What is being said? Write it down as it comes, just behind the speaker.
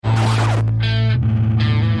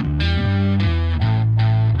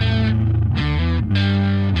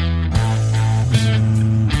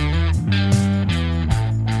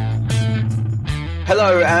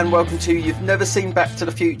Hello and welcome to You've Never Seen Back to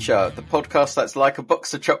the Future, the podcast that's like a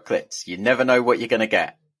box of chocolates. You never know what you're going to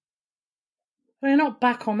get. Well, you're not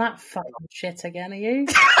back on that fucking shit again, are you?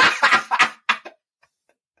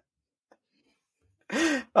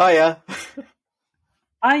 Hiya.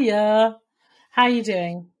 Hiya. How are you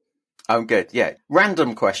doing? I'm good, yeah.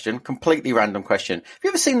 Random question, completely random question. Have you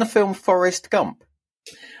ever seen the film Forrest Gump?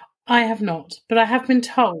 I have not, but I have been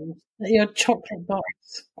told that your chocolate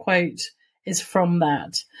box quote is from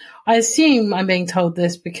that. I assume I'm being told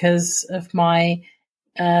this because of my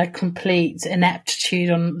complete ineptitude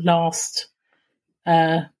on last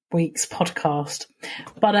week's podcast.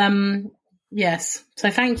 But yes, so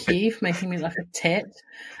thank you for making me like a tit.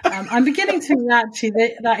 I'm beginning to think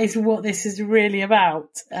actually that is what this is really about.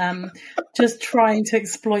 Just trying to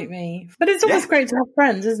exploit me. But it's always great to have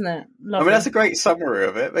friends, isn't it? Lovely. I mean, that's a great summary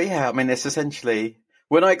of it. But yeah, I mean, it's essentially,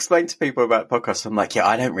 when I explain to people about podcasts, I'm like, yeah,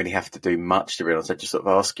 I don't really have to do much, to be honest. I just sort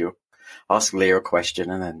of ask Leah a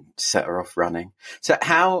question and then set her off running. So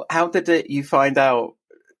how did you find out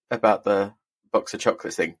about the box of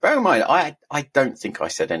chocolates thing? Bear in mind, I don't think I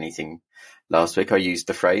said anything last week. I used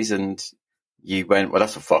the phrase and you went, well,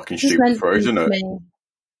 that's a fucking stupid phrase, isn't it?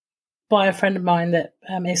 By a friend of mine that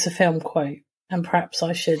it's a film quote, and perhaps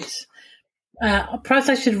I should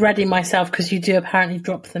ready myself because you do apparently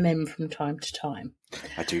drop them in from time to time.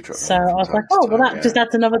 I do drop them. So I was like, oh, well, that just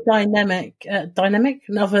adds another dynamic to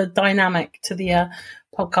the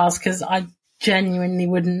podcast because I genuinely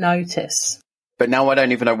wouldn't notice. But now I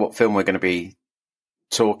don't even know what film we're going to be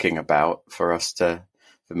talking about for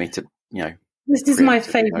me to, you know. This is my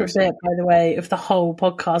favourite bit, by the way, of the whole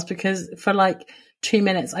podcast because for like 2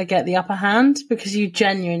 minutes I get the upper hand because you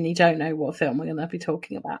genuinely don't know what film we're going to be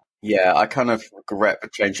talking about. Yeah, I kind of regret the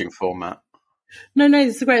changing format. No,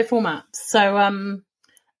 it's a great format. So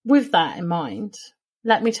with that in mind,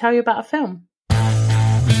 let me tell you about a film.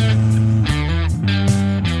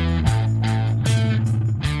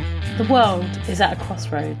 The world is at a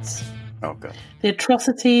crossroads. Oh, God. The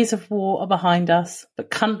atrocities of war are behind us, but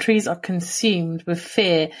countries are consumed with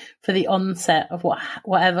fear for the onset of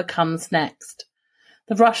whatever comes next.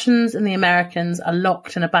 The Russians and the Americans are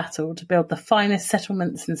locked in a battle to build the finest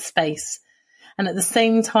settlements in space. And at the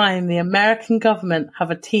same time, the American government have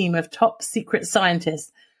a team of top secret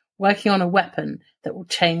scientists working on a weapon that will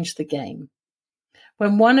change the game.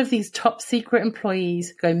 When one of these top secret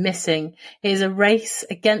employees go missing, it is a race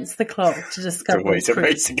against the clock to discover the truth. It's always a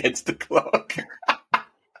race against the clock.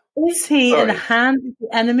 Is he in the hands of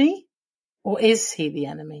the enemy, or is he the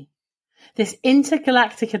enemy? This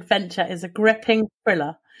intergalactic adventure is a gripping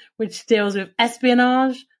thriller which deals with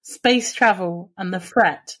espionage, space travel, and the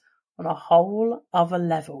threat on a whole other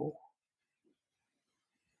level.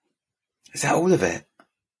 Is that all of it?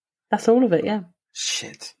 That's all of it, yeah.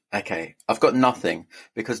 Shit. Okay, I've got nothing,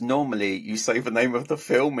 because normally you say the name of the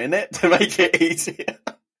film in it to make it easier.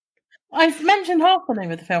 I've mentioned half the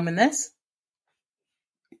name of the film in this.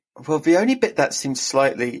 Well, the only bit that seemed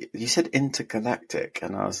slightly... You said intergalactic,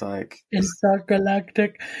 and I was like...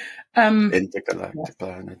 Intergalactic. Intergalactic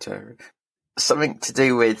planetary. Something to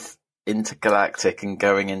do with intergalactic and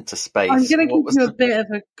going into space. I'm going to give you a bit of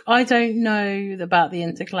a... I don't know about the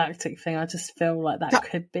intergalactic thing. I just feel like that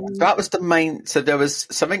could be... That was the main... So there was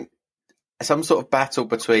some sort of battle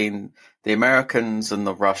between the Americans and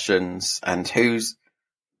the Russians, and who's...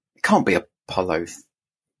 It can't be Apollo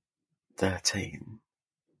 13.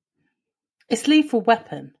 It's Lethal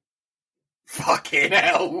Weapon. Fucking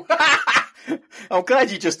hell. I'm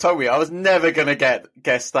glad you just told me. I was never going to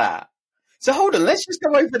guess that. So hold on, let's just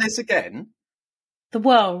go over this again. The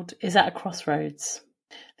world is at a crossroads.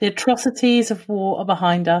 The atrocities of war are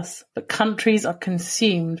behind us, but countries are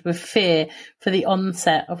consumed with fear for the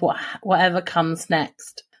onset of whatever comes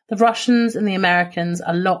next. The Russians and the Americans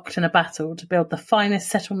are locked in a battle to build the finest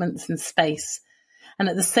settlements in space. And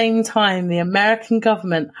at the same time, the American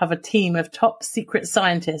government have a team of top secret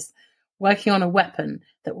scientists working on a weapon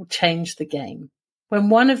that will change the game. When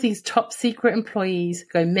one of these top secret employees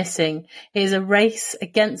go missing, it is a race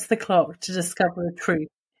against the clock to discover the truth.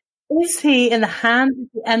 Is he in the hands of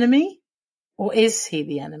the enemy, or is he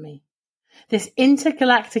the enemy? This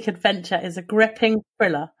intergalactic adventure is a gripping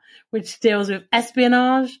thriller which deals with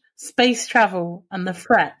espionage, space travel, and the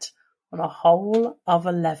threat on a whole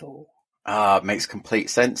other level. It makes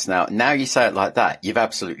complete sense now. Now you say it like that, you've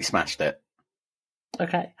absolutely smashed it.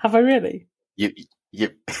 Okay, have I really? You.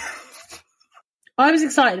 I was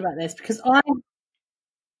excited about this because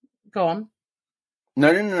Go on.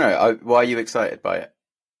 No. Why are you excited by it?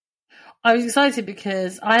 I was excited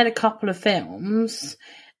because I had a couple of films,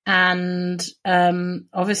 And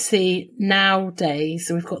obviously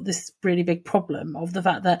nowadays we've got this really big problem of the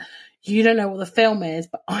fact that you don't know what the film is,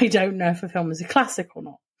 but I don't know if a film is a classic or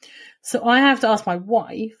not. So I have to ask my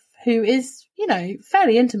wife, who is,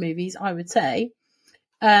 fairly into movies, I would say,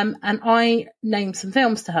 and I named some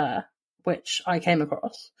films to her, which I came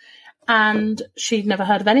across, and she'd never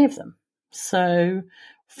heard of any of them. So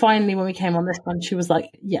finally, when we came on this one, she was like,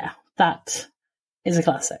 yeah, that is a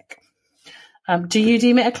classic. Do you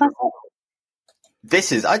deem it a classic?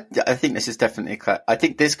 I think this is definitely I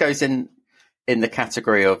think this goes in the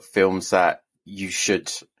category of films that you should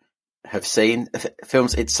have seen.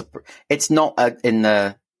 Films, it's not in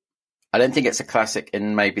the, I don't think it's a classic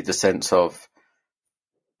in maybe the sense of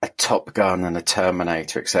a Top Gun and a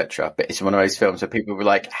Terminator, etc. But it's one of those films where people were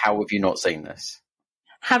like, how have you not seen this?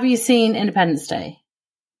 Have you seen Independence Day?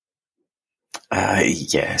 Yeah,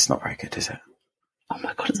 it's not very good, is it? Oh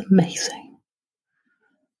my God, it's amazing.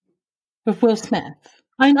 With Will Smith.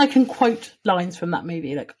 I can quote lines from that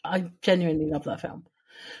movie. Like, I genuinely love that film.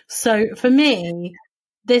 So for me,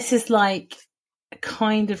 this is like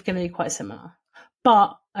kind of going to be quite similar,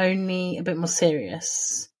 but only a bit more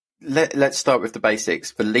serious. Let's start with the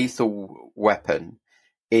basics. The Lethal Weapon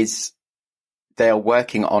is, they are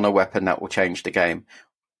working on a weapon that will change the game.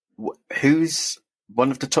 Who's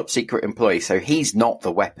one of the top secret employees? So he's not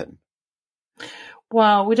the weapon.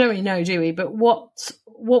 Well, we don't really know, do we? But what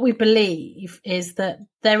we believe is that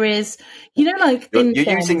there is, like you're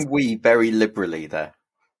using "we" very liberally there.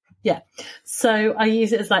 Yeah. So I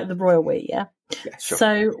use it as like the royal we, yeah? Yeah, sure.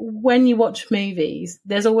 So when you watch movies,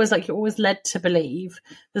 there's always you're always led to believe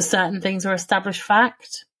that certain things are established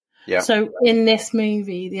fact. Yeah. So in this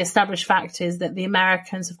movie, the established fact is that the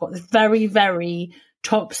Americans have got this very, very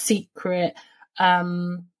top secret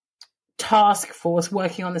task force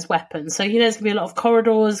working on this weapon. So, there's going to be a lot of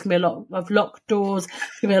corridors, there's going to be a lot of locked doors,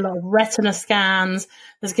 there's going to be a lot of retina scans,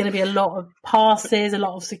 there's going to be a lot of passes, a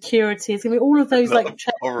lot of security. It's going to be all of those checks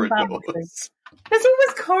and balances. There's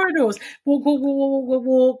always corridors.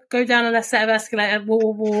 Walk, go down a set of escalators,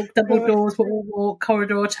 walk, double doors, walk,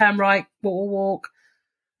 corridor, turn right, walk,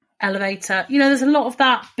 elevator. There's a lot of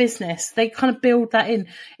that business. They kind of build that in.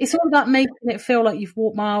 It's all about making it feel like you've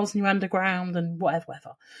walked miles and you're underground and whatever.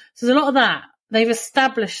 So there's a lot of that. They've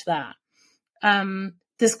established that.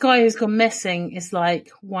 This guy who's gone missing is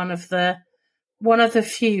like one of the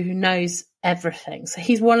few who knows everything. So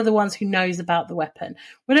he's one of the ones who knows about the weapon.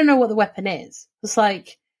 We don't know what the weapon is.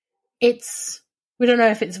 It's we don't know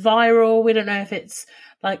if it's viral. We don't know if it's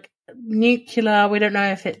like nuclear. We don't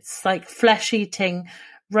know if it's like flesh-eating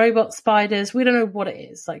robot spiders. We don't know what it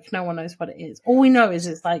is. Like, no one knows what it is. All we know is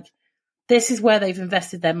it's like, this is where they've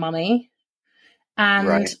invested their money,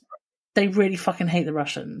 and they really fucking hate the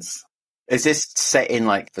Russians. Is this set in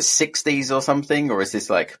like the 60s or something, or is this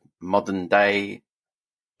like modern day?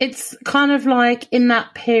 It's kind of like in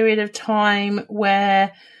that period of time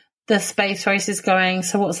where the space race is going.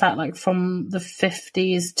 So what's that, like from the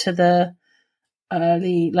 50s to the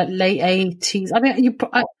late 80s? I mean,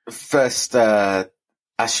 first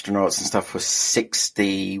astronauts and stuff was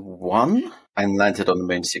 61 and landed on the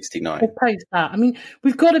moon 69. We'll post that. I mean,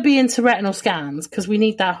 we've got to be into retinal scans because we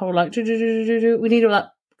need that whole we need all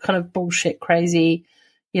that kind of bullshit, crazy,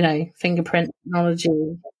 fingerprint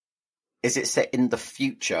technology. Is it set in the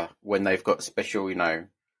future when they've got special,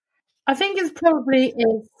 I think it's probably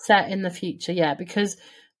set in the future, yeah, because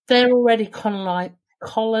they're already kind of like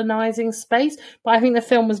colonizing space. But I think the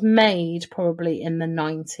film was made probably in the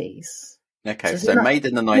 90s. Okay, so made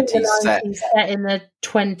in the 90s, set in the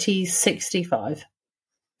 2065.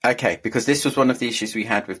 Okay, because this was one of the issues we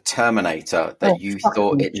had with Terminator, that you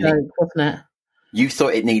thought wasn't it? You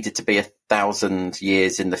thought it needed to be 1,000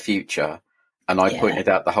 years in the future, and I pointed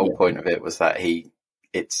out the whole point of it was that he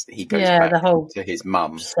goes back to his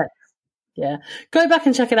mum. Yeah, go back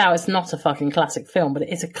and check it out. It's not a fucking classic film, but it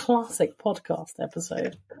is a classic podcast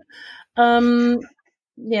episode.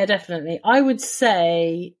 Yeah, definitely. I would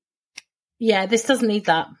say, yeah, this doesn't need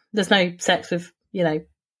that. There's no sex with,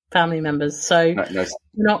 family members. So we're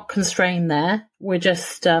not constrained there. We're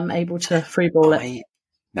just able to freeball it.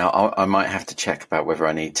 Now, I might have to check about whether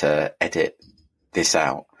I need to edit this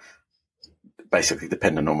out. Basically,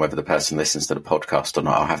 depending on whether the person listens to the podcast or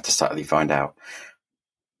not, I'll have to subtly find out.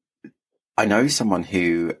 I know someone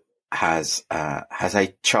who has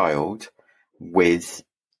a child with,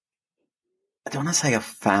 I don't want to say a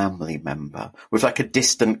family member, with like a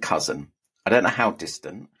distant cousin. I don't know how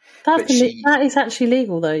distant. That is actually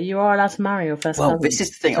legal, though. You are allowed to marry your first cousin. Well, this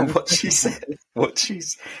is the thing. And what she said,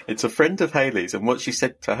 it's a friend of Hayley's, and what she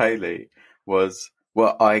said to Hayley was,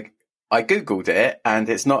 well, I Googled it, and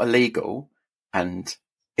it's not illegal, and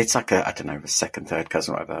it's like a, I don't know, a second, third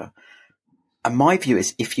cousin, whatever. And my view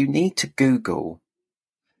is, if you need to Google,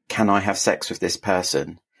 can I have sex with this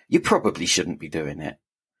person? You probably shouldn't be doing it.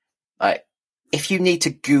 Like, if you need to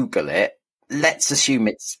Google it, let's assume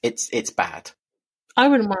it's bad. I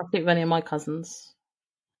wouldn't want to sleep with any of my cousins.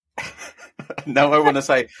 No, I want to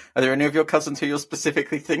say, are there any of your cousins who you're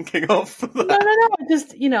specifically thinking of? No. I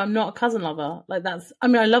just, I'm not a cousin lover. Like I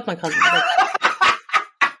love my cousins.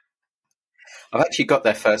 I've actually got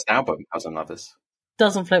their first album, Cousin Lovers.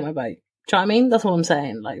 Doesn't float my boat. Do you know what I mean? That's what I'm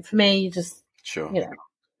saying. Like, for me, just, Sure.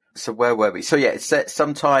 So where were we? So yeah, it's set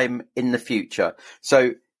sometime in the future.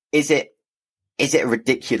 So is it a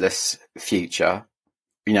ridiculous future?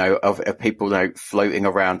 Of people floating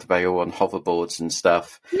around all on hoverboards and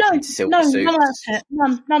stuff. No, in silk none suits. of that shit.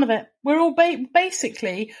 None of it. We're all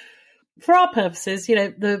basically, for our purposes,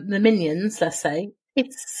 the minions. Let's say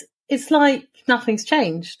it's like nothing's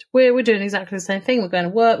changed. We're doing exactly the same thing. We're going to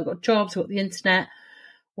work. We've got jobs. We've got the internet,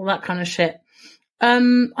 all that kind of shit.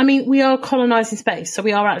 We are colonizing space, so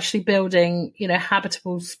we are actually building,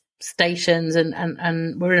 habitable stations,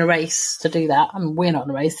 and we're in a race to do that. We're not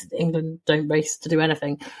in a race. England don't race to do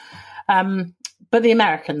anything. But the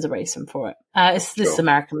Americans are racing for it. It's this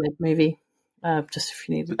American-made movie, just if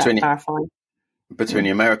you need that clarifying. Between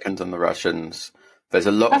the Americans and the Russians, there's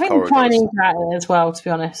a lot of corridors. The Chinese are at it as well, to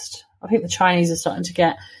be honest. I think the Chinese are starting to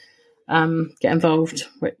get involved,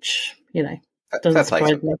 which, doesn't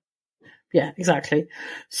surprise me. Yeah, exactly.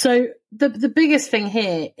 So the biggest thing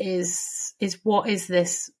here is what is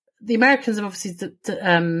this? The Americans have obviously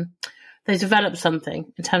they developed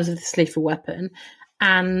something in terms of this lethal weapon,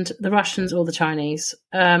 and the Russians or the Chinese,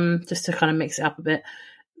 just to kind of mix it up a bit,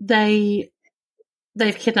 they've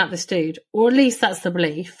kidnapped this dude, or at least that's the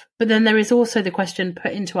belief. But then there is also the question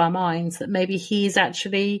put into our minds that maybe he's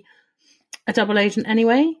actually a double agent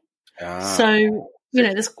anyway. So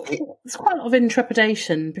there's quite a lot of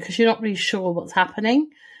intrepidation because you're not really sure what's happening.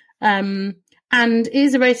 And it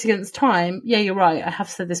is a race against time. Yeah, you're right. I have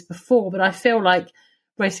said this before, but I feel like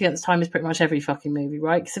Race Against Time is pretty much every fucking movie,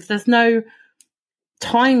 right? Because if there's no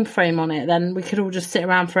time frame on it, then we could all just sit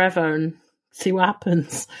around forever and see what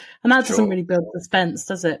happens. And that doesn't really build suspense,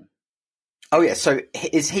 does it? Oh, yeah. So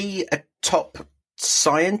is he a top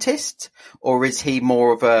scientist, or is he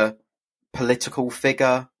more of a political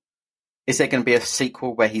figure? Is there going to be a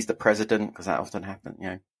sequel where he's the president? Because that often happens,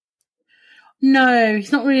 No,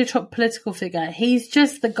 he's not really a top political figure. He's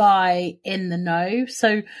just the guy in the know.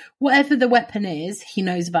 So whatever the weapon is, he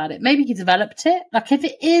knows about it. Maybe he developed it. Like if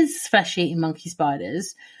it is flesh-eating monkey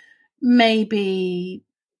spiders, maybe,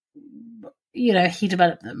 he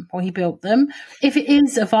developed them or he built them. If it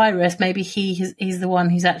is a virus, maybe he's the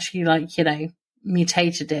one who's actually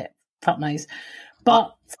mutated it. Fuck knows.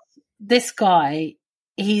 But this guy,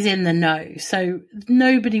 he's in the know. So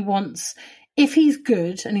nobody wants... If he's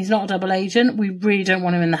good and he's not a double agent, we really don't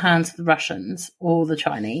want him in the hands of the Russians or the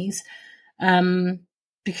Chinese,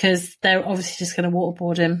 because they're obviously just going to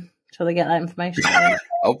waterboard him until they get that information.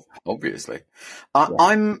 Obviously.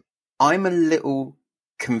 I'm a little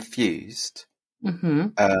confused.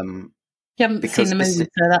 Mm-hmm. You haven't seen the movie,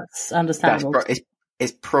 so that's understandable.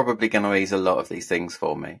 It's probably going to ease a lot of these things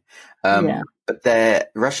for me. But the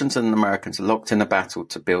Russians and Americans are locked in a battle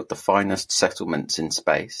to build the finest settlements in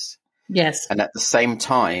space. Yes, and at the same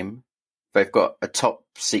time, they've got a top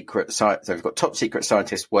secret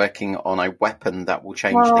scientists working on a weapon that will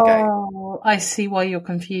change the game. Oh, I see why you're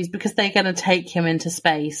confused, because they're going to take him into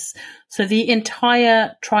space. So the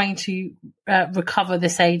entire trying to recover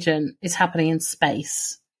this agent is happening in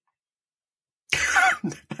space.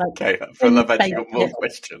 Okay, I feel like I've actually got more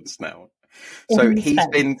questions now. So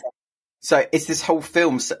So is this whole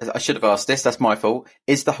film? I should have asked this. That's my fault.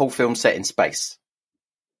 Is the whole film set in space?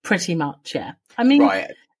 Pretty much, yeah. I mean, right.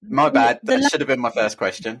 My bad. That should have been my first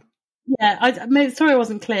question. Yeah, sorry I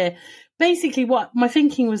wasn't clear. Basically, what my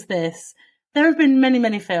thinking was this: there have been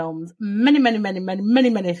many films,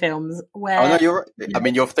 many films where. Oh no, you're. I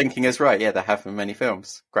mean, your thinking is right. Yeah, there have been many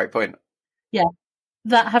films. Great point. Yeah,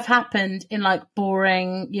 that have happened in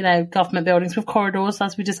boring, government buildings with corridors,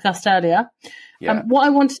 as we discussed earlier. Yeah. What I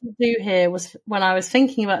wanted to do here was, when I was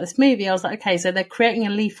thinking about this movie, I was like, okay, so they're creating a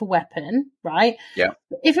lethal weapon, right? Yeah.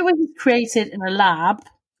 If it was created in a lab,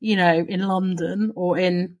 in London or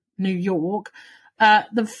in New York,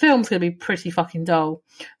 the film's going to be pretty fucking dull.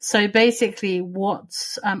 So basically what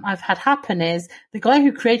I've had happen is the guy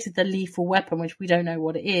who created the lethal weapon, which we don't know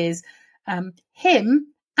what it is, him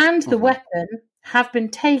and the weapon have been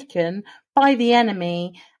taken by the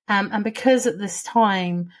enemy. And because at this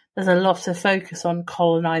time there's a lot of focus on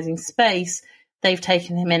colonizing space, they've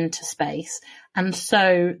taken him into space. And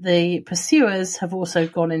so the pursuers have also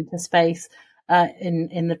gone into space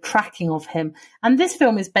in the tracking of him. And this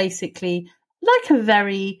film is basically like a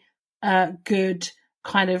very good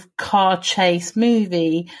kind of car chase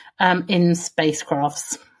movie in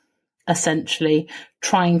spacecrafts, essentially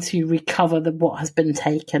trying to recover what has been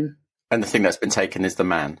taken. And the thing that's been taken is the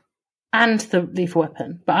man. And the lethal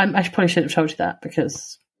weapon. But I probably shouldn't have told you that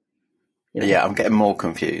because... Yeah, I'm getting more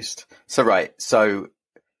confused. So it's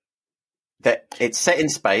set in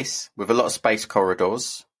space with a lot of space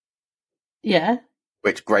corridors. Yeah.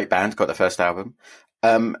 Which, great band, got the first album.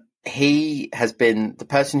 He has been, the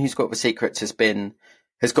person who's got the secrets has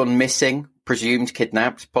gone missing, presumed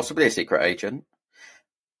kidnapped, possibly a secret agent.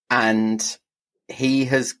 And he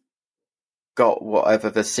has got whatever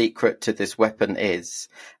the secret to this weapon is.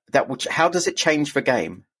 How does it change the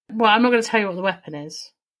game? Well, I'm not going to tell you what the weapon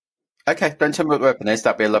is. Okay, don't tell me what the weapon is.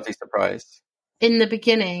 That'd be a lovely surprise. In the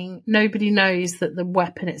beginning, nobody knows that the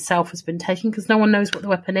weapon itself has been taken because no one knows what the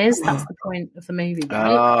weapon is. That's the point of the movie,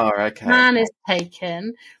 right? Oh, okay. Man is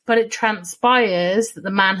taken, but it transpires that the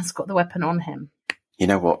man has got the weapon on him. You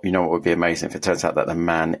know what would be amazing if it turns out that the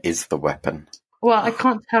man is the weapon? Well, I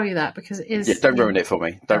can't tell you that because it is... Yeah, don't ruin it for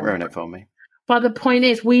me. Don't ruin it for me. But the point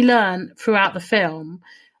is, we learn throughout the film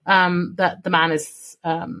that the man is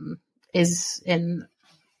in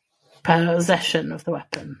possession of the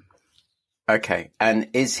weapon. Okay, and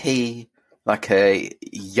is he like a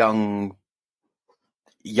young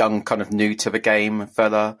kind of new to the game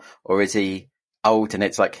fella, or is he old and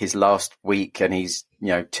it's like his last week and he's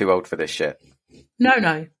too old for this shit?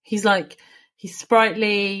 No, he's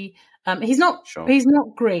sprightly. He's not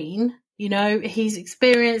green. He's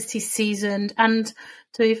experienced, he's seasoned, and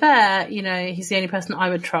to be fair, he's the only person I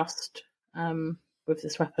would trust with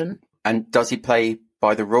this weapon. And does he play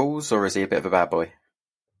by the rules, or is he a bit of a bad boy?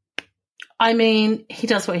 I mean, he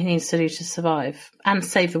does what he needs to do to survive and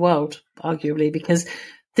save the world, arguably, because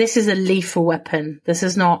this is a lethal weapon. This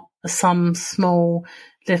is not some small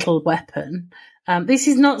little weapon. This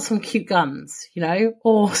is not some cute guns,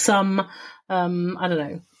 or some, I don't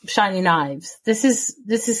know, shiny knives. This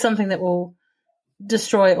is something that will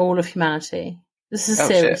destroy all of humanity. This is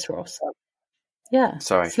serious, Ross. Yeah.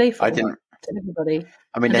 Sorry. It's lethal. I didn't... To everybody.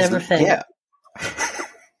 I mean, there's everything. Yeah.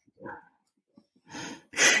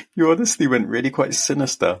 You honestly went really quite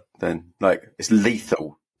sinister then. Like, it's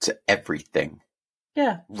lethal to everything.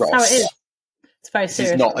 Yeah, Ross. that's how it is. It's very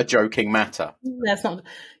serious. This is not a joking matter. That's not.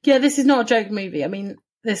 Yeah, this is not a joke movie. I mean,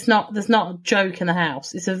 there's not a joke in the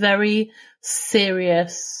house. It's a very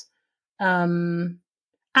serious, and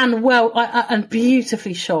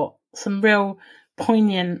beautifully shot. Some real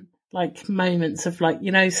poignant moments of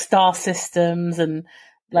star systems and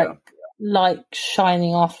light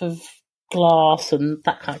shining off of glass and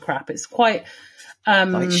that kind of crap. It's quite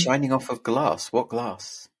like shining off of glass. What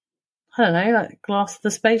glass? I don't know, like glass of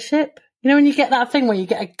the spaceship. When you get that thing where you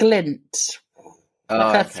get a glint,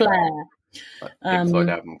 a flare. Like Pink Floyd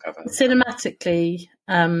album cover. Cinematically,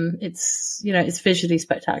 it's visually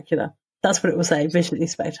spectacular. That's what it will say. Visually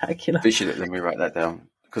spectacular. Let me write that down.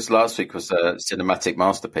 Because last week was a cinematic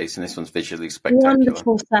masterpiece, and this one's visually spectacular.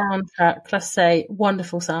 Wonderful soundtrack. Let's say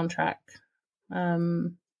wonderful soundtrack.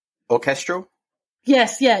 Orchestral?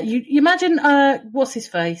 Yes, yeah. You imagine what's his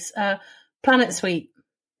face? Planet Suite.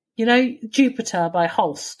 Jupiter by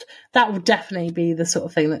Holst. That would definitely be the sort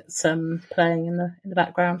of thing that's playing in the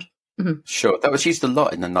background. Mm-hmm. Sure, that was used a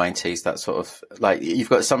lot in the 90s. That sort of you've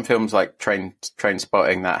got some films like Train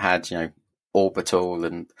Spotting that had Orbital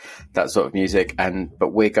and that sort of music,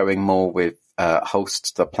 but we're going more with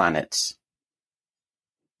Holst the Planets.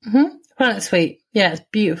 Mm-hmm. Planet Suite. Yeah, it's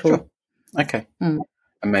beautiful. Sure. Okay. And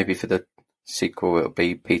maybe for the sequel it'll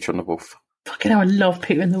be Peter and the Wolf. Fucking hell, I love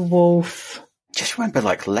Peter and the Wolf. Just remember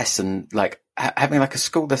having a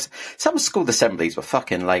school. Some school assemblies were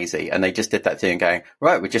fucking lazy, and they just did that thing going,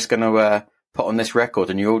 right, we're just going to put on this record,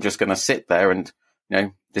 and you're all just going to sit there, and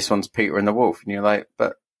this one's Peter and the Wolf, and you're like,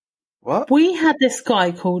 but what? We had this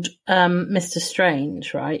guy called Mr.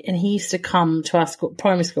 Strange, right? And he used to come to our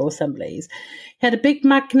primary school assemblies. He had a big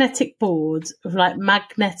magnetic board of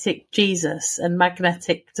magnetic Jesus and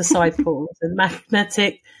magnetic disciples and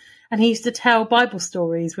magnetic. And he used to tell Bible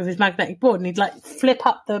stories with his magnetic board, and he'd flip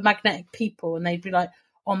up the magnetic people, and they'd be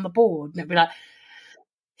on the board, and it'd be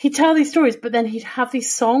he'd tell these stories, but then he'd have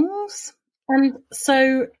these songs, and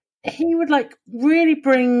so he would really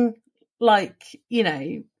bring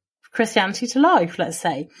Christianity to life, let's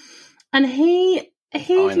say. And he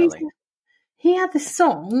had this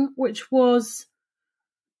song which was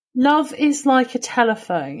 "Love is like a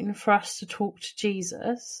telephone for us to talk to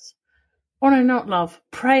Jesus." Oh no, not love.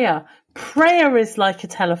 Prayer. Prayer is like a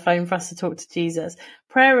telephone for us to talk to Jesus.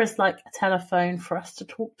 Prayer is like a telephone for us to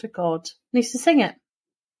talk to God. I used to sing it.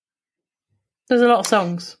 There's a lot of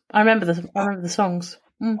songs. I remember the songs.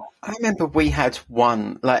 I remember we had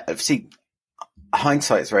one, like, see,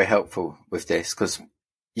 hindsight is very helpful with this because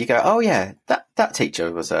you go, oh yeah, that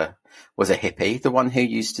teacher was a hippie, the one who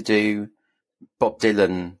used to do Bob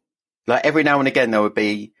Dylan. Like every now and again there would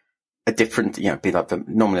be a different, be like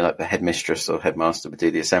normally like the headmistress or headmaster would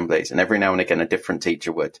do the assemblies, and every now and again a different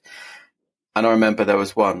teacher would. And I remember there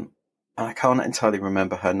was one, and I can't entirely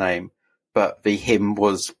remember her name, but the hymn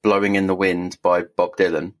was Blowing in the Wind by Bob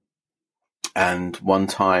Dylan. And one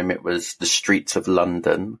time it was The Streets of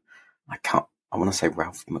London. I want to say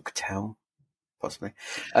Ralph McTell, possibly.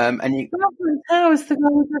 Ralph McTell is the guy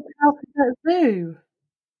who's at Alphabet Zoo.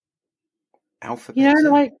 Alphabet Zoo?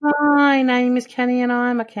 Like, my name is Kenny and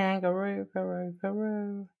I'm a kangaroo.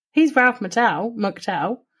 He's Ralph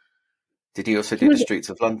McTell. Did he also do The Streets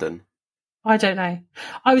of London? I don't know.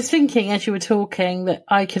 I was thinking as you were talking that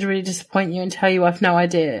I could really disappoint you and tell you I've no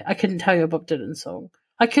idea. I couldn't tell you a Bob Dylan song.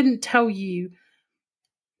 I couldn't tell you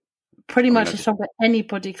pretty much a song by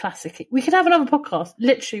anybody classically. We could have another podcast,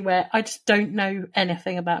 literally, where I just don't know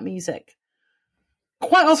anything about music.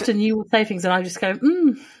 Quite often you will say things and I just go,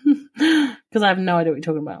 because I have no idea what you're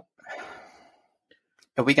talking about.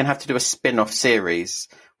 Are we going to have to do a spin-off series,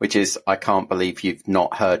 which is I Can't Believe You've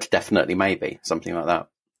Not Heard Definitely Maybe, something like that?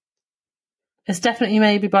 It's Definitely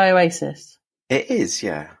Maybe by Oasis. It is,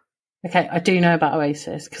 yeah. Okay, I do know about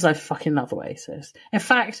Oasis because I fucking love Oasis. In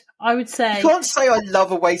fact, I would say... You can't say I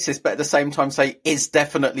love Oasis, but at the same time say It's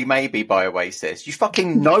Definitely Maybe by Oasis. You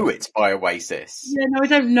fucking know it's by Oasis. Yeah, no, I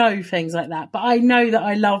don't know things like that, but I know that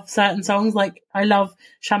I love certain songs. Like, I love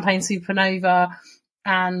Champagne Supernova,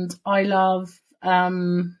 and I love... I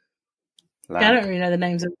don't really know the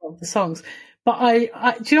names of the songs. But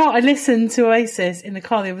I do you know what? I listened to Oasis in the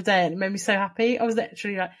car the other day and it made me so happy. I was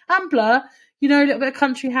literally like, Ambler, a little bit of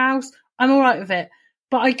country house. I'm all right with it.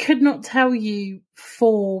 But I could not tell you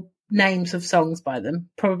 4 names of songs by them.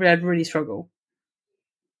 Probably I'd really struggle.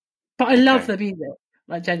 But I love the music,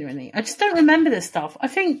 like genuinely. I just don't remember this stuff. I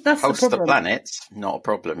think that's Pulse the problem. the Planet, not a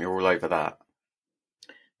problem. You're all over that.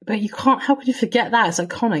 But you can't, how could you forget that? It's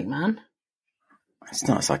iconic, man. It's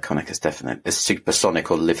not as iconic as Definite. It's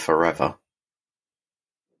Supersonic or Live Forever.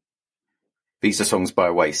 These are songs by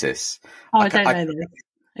Oasis. Oh, I don't know this.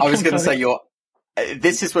 I was going to say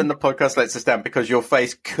this is when the podcast lets us down because your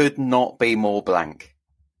face could not be more blank.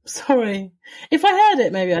 Sorry. If I heard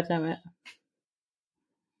it, maybe I'd know it.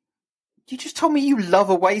 You just told me you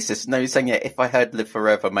love Oasis. No, you're saying, if I heard Live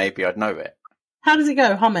Forever, maybe I'd know it. How does it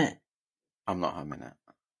go? Hum it. I'm not humming it.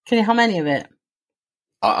 Can you hum any of it?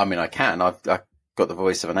 I mean, I can. I've got the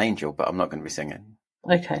voice of an angel, but I'm not going to be singing.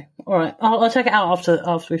 Okay, all right. I'll check it out after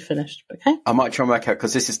we've finished. Okay. I might try and work out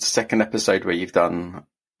because this is the second episode where you've had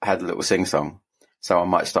a little sing song, so I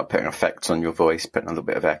might start putting effects on your voice, putting a little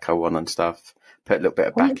bit of echo on and stuff, put a little bit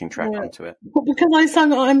of backing track onto it. Well, because I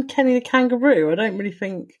sang I'm Kenny the Kangaroo, I don't really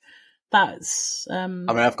think that's. I mean,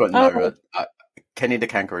 I've got no. Kenny the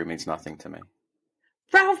Kangaroo means nothing to me.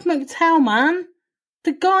 Ralph McTell, man,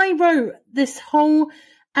 the guy wrote this whole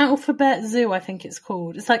Alphabet Zoo, I think it's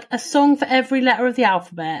called. It's like a song for every letter of the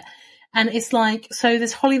alphabet. And it's like, so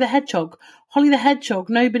there's Holly the Hedgehog. Holly the Hedgehog,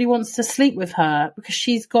 nobody wants to sleep with her because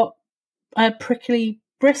she's got prickly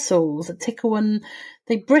bristles that tickle and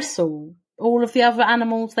they bristle. All of the other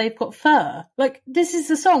animals, they've got fur. Like, this is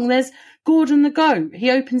the song. There's Gordon the Goat.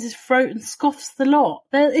 He opens his throat and scoffs the lot.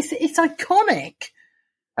 It's iconic.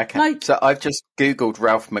 Okay, so I've just Googled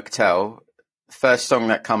Ralph McTell. First song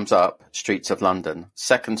that comes up, Streets of London.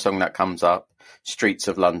 Second song that comes up, Streets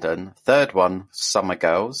of London. Third one, Summer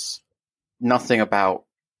Girls. Nothing about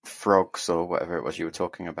frogs or whatever it was you were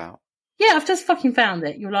talking about. Yeah, I've just fucking found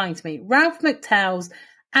it. You're lying to me. Ralph McTell's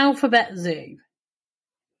Alphabet Zoo.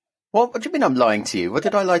 What do you mean I'm lying to you? What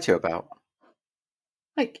did I lie to you about?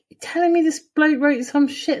 Like, telling me this bloke wrote some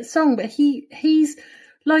shit song, but he's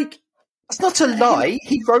like... It's not a lie.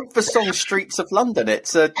 He wrote the song Streets of London.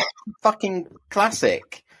 It's a fucking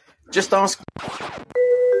classic. Just ask...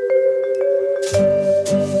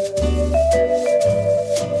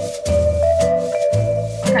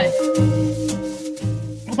 Okay.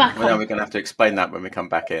 Now we're going to have to explain that when we come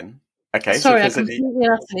back in. Okay. Sorry, so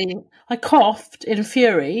I coughed in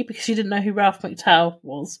fury because you didn't know who Ralph McTell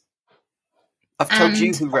was. I've told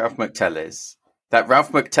you who Ralph McTell is. That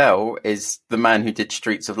Ralph McTell is the man who did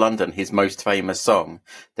Streets of London, his most famous song.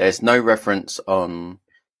 There's no reference on...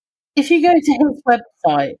 If you go to his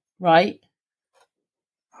website, right?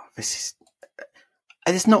 This is...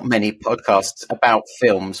 there's not many podcasts about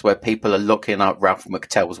films where people are looking up Ralph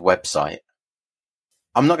McTell's website.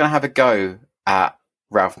 I'm not going to have a go at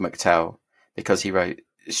Ralph McTell because he wrote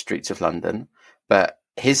Streets of London, but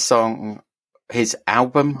his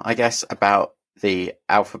album, I guess, about the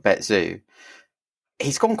Alphabet Zoo,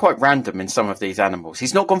 he's gone quite random in some of these animals.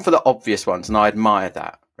 He's not gone for the obvious ones, and I admire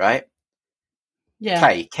that, right? Yeah.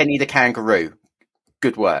 K, Kenny the kangaroo.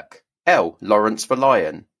 Good work. L, Lawrence the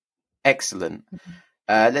lion. Excellent.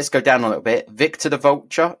 Let's go down a little bit. Victor the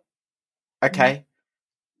vulture. Okay.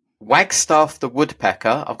 Wagstaff the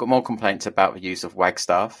woodpecker. I've got more complaints about the use of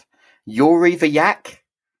Wagstaff. Yuri the yak.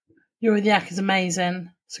 Yuri the yak is amazing.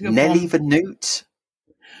 It's a good Nelly one. the newt.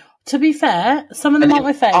 To be fair, some of them aren't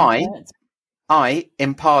my favourite.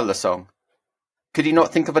 Impala song. Could you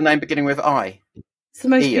not think of a name beginning with I? It's the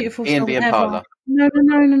most beautiful Ian song the ever. Impala. No.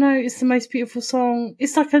 It's the most beautiful song.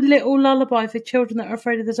 It's like a little lullaby for children that are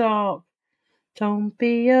afraid of the dark. Don't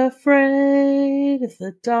be afraid of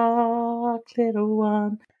the dark, little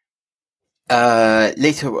one.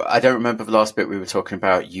 Lita, I don't remember the last bit we were talking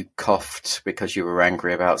about. You coughed because you were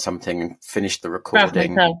angry about something and finished the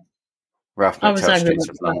recording. Ralph McTell, Streets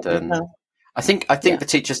of London. I think the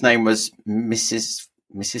teacher's name was Mrs.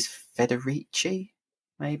 Federici,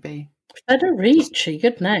 maybe. Federici,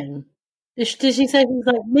 good name. Did she say things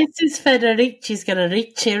like, Mrs. Federici's going to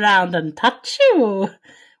reach you around and touch you?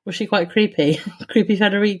 Was she quite creepy? Creepy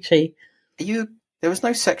Federici. There was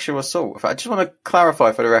no sexual assault. I just want to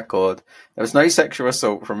clarify for the record, there was no sexual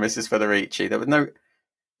assault from Mrs. Federici. There was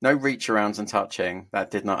no reach arounds and touching. That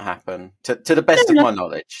did not happen, to the best of my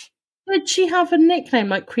knowledge. Did she have a nickname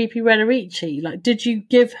like Creepy Federici? Like, did you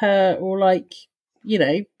give her, or like,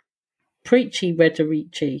 Preachy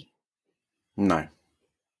Federici? No.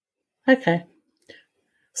 Okay.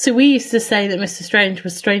 So we used to say that Mr. Strange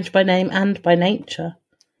was strange by name and by nature.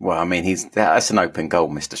 Well, I mean, that's an open goal,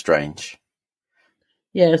 Mr. Strange.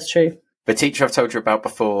 Yeah, it's true. The teacher I've told you about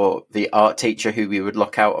before, the art teacher who we would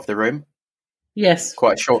lock out of the room. Yes.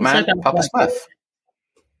 Quite a short man, Papa Smurf.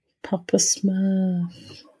 Papa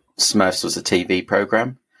Smurf. Smurfs was a TV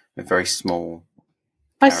program with very small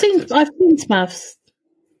I've seen Smurfs.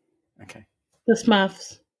 Okay. The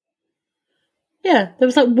Smurfs. Yeah, there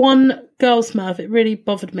was like one girl Smurf. It really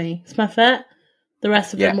bothered me. Smurfette. The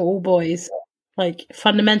rest of them were all boys. Like,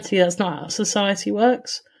 fundamentally, that's not how society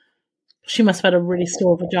works. She must have had a really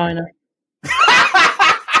sore vagina.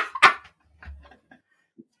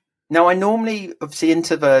 Now, I normally, obviously,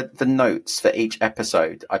 into the notes for each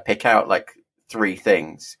episode, I pick out like 3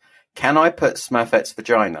 things. Can I put Smurfette's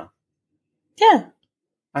vagina? Yeah.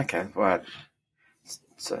 Okay, well,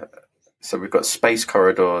 so we've got Space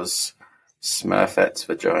Corridors, Smurfette's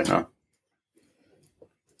vagina.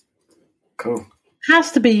 Cool.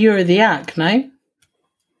 Has to be Yuri the Yak, no?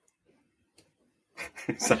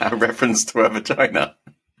 Is that a reference to her vagina?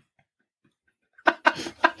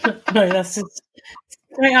 No, that's just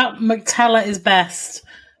straight up McTell at his best.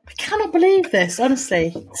 I cannot believe this,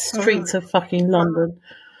 honestly. Streets of fucking London.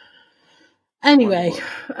 Anyway,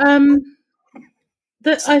 I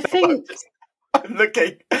think... I'm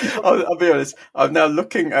looking. I'll be honest. I'm now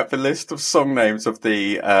looking at the list of song names of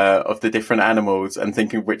the different animals and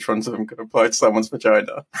thinking which ones of them could apply to someone's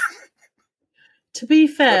vagina. To be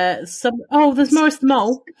fair, there's Morris the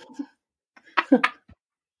Mole.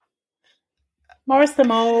 Morris the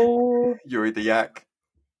Mole. Yuri the Yak.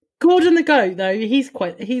 Gordon the Goat, though,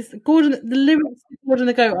 Gordon. The lyrics of Gordon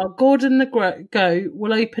the Goat are Gordon the Goat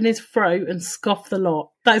will open his throat and scoff the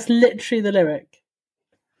lot. That's literally the lyric.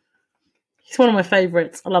 He's one of my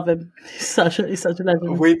favourites. I love him. He's such a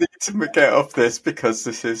legend. We need to get off this because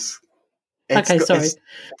this is... sorry.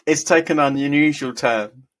 It's taken an unusual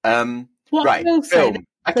turn. What right, I will say,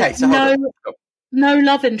 okay, so hold on. No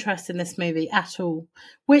love interest in this movie at all.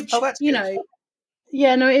 Which, that's good.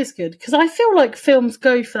 Yeah, no, it is good. Because I feel like films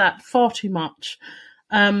go for that far too much.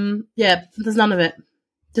 There's none of it.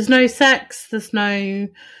 There's no sex. There's not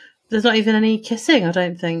even any kissing, I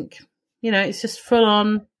don't think. It's just full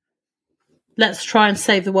on, let's try and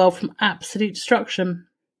save the world from absolute destruction.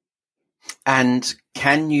 And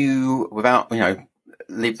can you, without,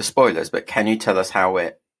 leave the spoilers, but can you tell us how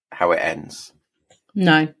it ends?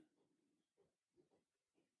 No.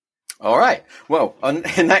 All right. Well,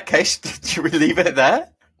 in that case, should we leave it there?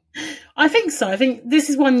 I think so. I think this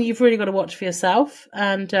is one you've really got to watch for yourself.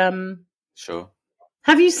 And sure.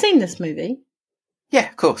 Have you seen this movie? Yeah,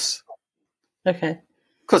 of course. Okay.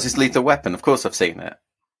 Of course, it's Lethal Weapon. Of course, I've seen it.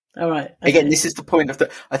 All right. Okay. Again, this is the point of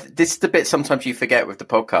this is the bit sometimes you forget with the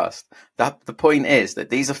podcast. The point is that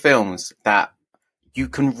these are films that you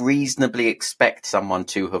can reasonably expect someone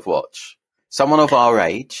to have watched. someone of our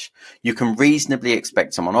age, you can reasonably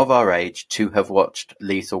expect someone of our age to have watched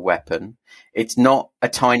Lethal Weapon. It's not a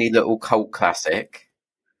tiny little cult classic.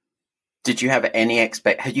 Did you have any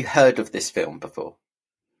had you heard of this film before?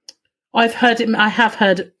 I have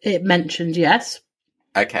heard it mentioned, yes.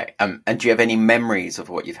 Okay. And do you have any memories of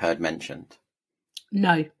what you've heard mentioned?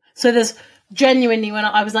 No. So there's genuinely, when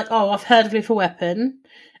I was like, oh, I've heard of Lethal Weapon,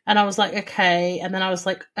 and I was like, okay, and then I was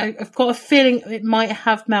like, I've got a feeling it might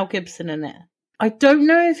have Mel Gibson in it. I don't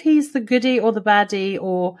know if he's the goodie or the baddie,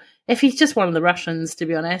 or if he's just one of the Russians, to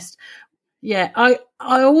be honest. Yeah, I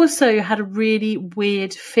also had a really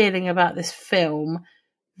weird feeling about this film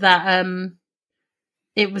that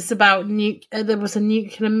it was about there was a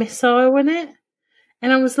nuclear missile in it,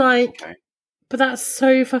 and I was like, okay. But that's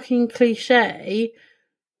so fucking cliche.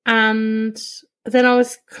 And then I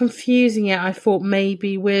was confusing it. I thought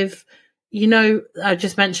maybe with, I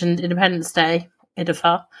just mentioned Independence Day,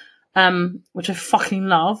 IDFA, which I fucking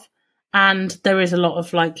love. And there is a lot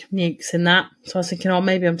of like nukes in that. So I was thinking, oh,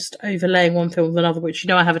 maybe I'm just overlaying one film with another, which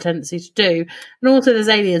I have a tendency to do. And also there's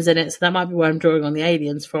aliens in it, so that might be where I'm drawing on the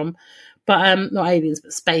aliens from. But not aliens,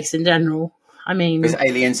 but space in general. I mean, there's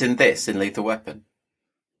aliens in Lethal Weapon.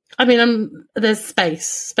 I mean, there's space.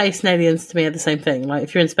 Space and aliens to me are the same thing. Like,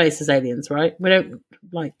 if you're in space, there's aliens, right? We don't,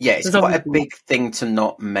 like... Yeah, it's quite a big thing to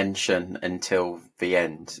not mention until the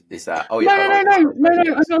end, is that... Oh, yeah. No,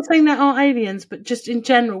 I'm not saying there are aliens, but just in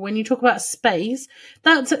general, when you talk about space,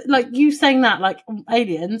 that's, like, you saying that, like,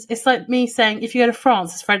 aliens, it's like me saying, if you go to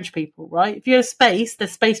France, there's French people, right? If you go to space,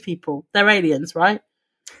 there's space people. They're aliens, right?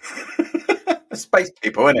 Space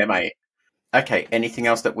people, isn't it, mate? Okay, anything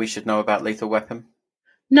else that we should know about Lethal Weapon?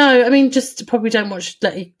 No, I mean, just probably don't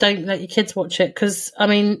let your kids watch it, because, I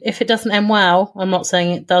mean, if it doesn't end well, I'm not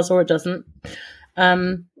saying it does or it doesn't,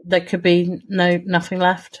 there could be nothing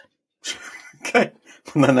left. Okay,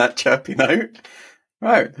 and on that chirpy note,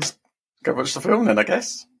 right, let's go watch the film then, I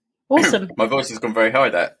guess. Awesome. My voice has gone very high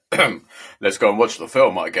there. Let's go and watch the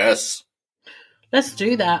film, I guess. Let's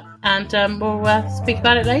do that, and we'll speak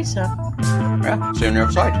about it later. Yeah, see you on the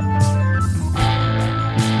other side.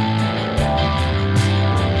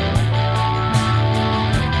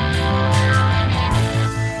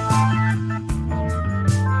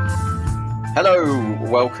 Hello,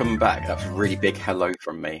 welcome back. That's a really big hello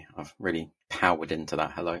from me. I've really powered into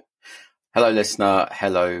that hello. Hello, listener.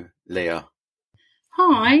 Hello, Leah.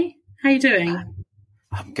 Hi, how you doing?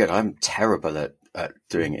 I'm good. I'm terrible at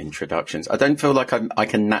doing introductions. I don't feel like I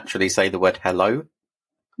can naturally say the word hello.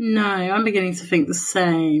 No, I'm beginning to think the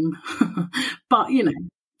same. But,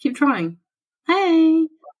 keep trying. Hey.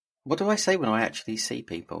 What do I say when I actually see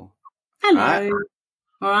people? Hello. Right?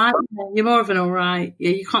 All right, you're more of an all right.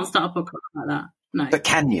 Yeah, you can't start a podcast like that. No. But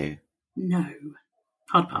can you? No.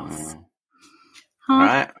 Hard pass. All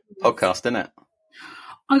right, podcast, innit?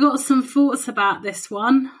 I got some thoughts about this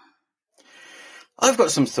one. I've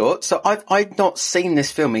got some thoughts. So I've not seen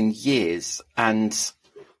this film in years, and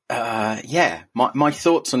my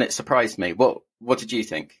thoughts on it surprised me. What did you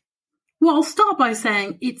think? Well, I'll start by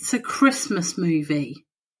saying it's a Christmas movie.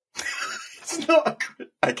 It's not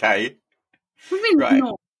okay. What do you mean right.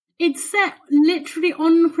 Not? It's set literally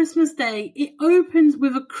on Christmas Day. It opens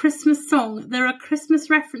with a Christmas song. There are Christmas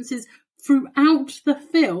references throughout the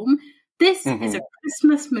film. This is a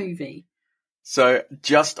Christmas movie. So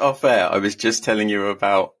just off air, I was just telling you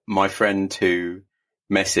about my friend who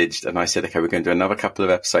messaged, and I said, okay, we're going to do another couple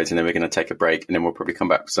of episodes and then we're going to take a break, and then we'll probably come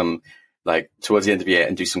back with some, like, towards the end of the year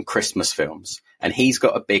and do some Christmas films. And he's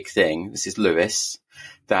got a big thing. This is Lewis,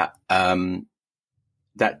 that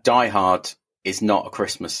Die Hard is not a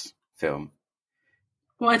Christmas film.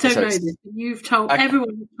 Well, I don't know this. You've told everyone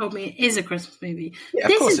has told me it is a Christmas movie. Yeah,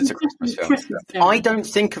 of course it's a Christmas film. I don't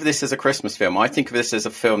think of this as a Christmas film. I think of this as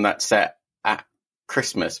a film that's set at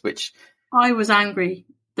Christmas, which... I was angry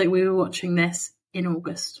that we were watching this in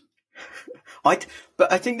August. But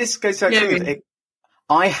I think this goes to actually...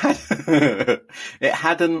 It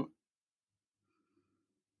hadn't...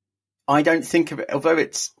 I don't think of it, although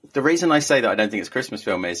it's... The reason I say that I don't think it's a Christmas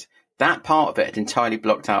film is that part of it had entirely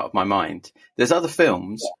blocked out of my mind. There's other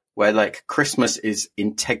films where, like, Christmas is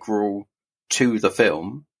integral to the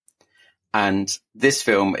film, and this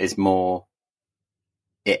film is more,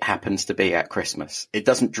 it happens to be at Christmas. It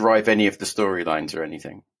doesn't drive any of the storylines or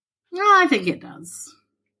anything. No, I think it does.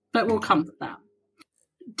 But we'll come to that.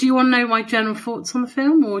 Do you want to know my general thoughts on the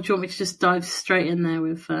film, or do you want me to just dive straight in there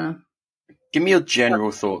with... Give me your general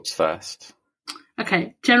thoughts first.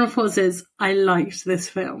 Okay, general thoughts is I liked this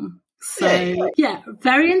film. So, yeah,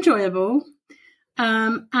 very enjoyable,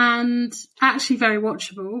 and actually very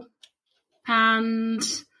watchable. And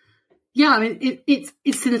Yeah, I mean,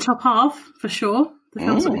 it's in the top half for sure. The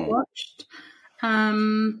films that we watched.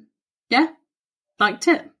 Yeah, liked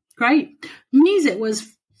it. Great. Music was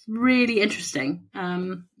really interesting.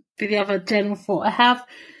 For the other general thought, I have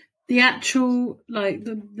the actual like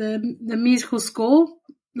the musical score,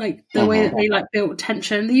 like the way that they like built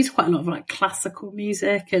tension. They use quite a lot of like classical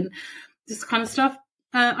music and this kind of stuff.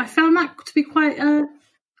 I found that to be quite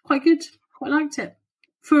good. Quite liked it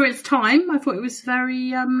for its time. I thought it was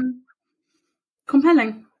very compelling.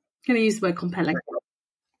 I'm going to use the word compelling.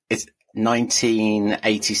 It's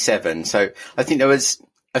 1987, so I think there was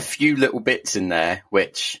a few little bits in there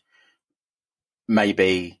which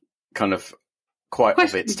maybe kind of quite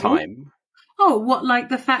of its time. Oh, what, like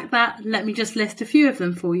the fact that, let me just list a few of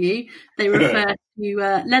them for you. They refer to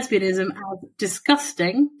lesbianism as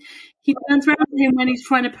disgusting. He turns around to him when he's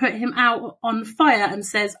trying to put him out on fire and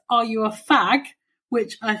says, "Are you a fag?"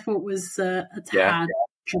 Which I thought was a tad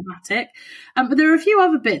dramatic. But there are a few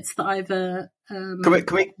other bits that I've... Can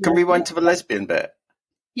we rewind to the lesbian bit?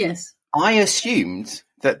 Yes. I assumed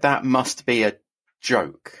that must be a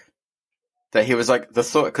joke. That he was like, the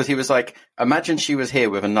thought, because he was like, imagine she was here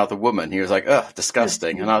with another woman. He was like, ugh,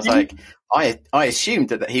 disgusting. And I was like, I assumed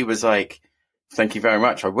that he was like, thank you very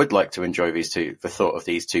much. I would like to enjoy the thought of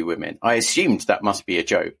these two women. I assumed that must be a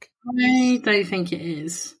joke. I don't think it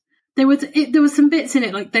is. There was some bits in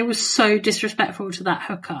it, like they were so disrespectful to that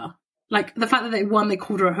hooker. Like the fact that they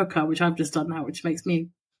called her a hooker, which I've just done now, which makes me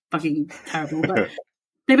fucking terrible. But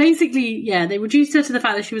they basically, they reduced her to the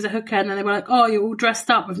fact that she was a hooker, and then they were like, "Oh, you're all dressed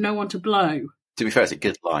up with no one to blow." To be fair, it's a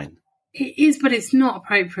good line. It is, but it's not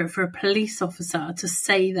appropriate for a police officer to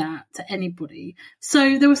say that to anybody.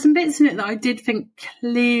 So there were some bits in it that I did think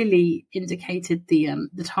clearly indicated the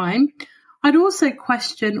time. I'd also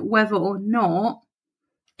question whether or not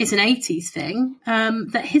it's an 80s thing,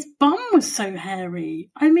 that his bum was so hairy.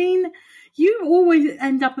 I mean, you always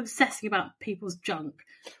end up obsessing about people's junk.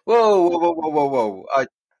 Whoa.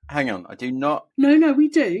 Hang on, I do not... No, we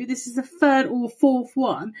do. This is the third or fourth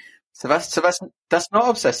one. So that's not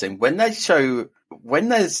obsessing. When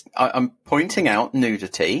there's... I'm pointing out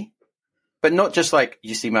nudity, but not just like,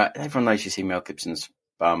 everyone knows you see Mel Gibson's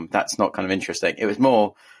bum. That's not kind of interesting. It was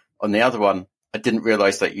more, on the other one, I didn't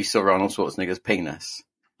realise that you saw Arnold Schwarzenegger's penis.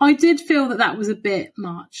 I did feel that was a bit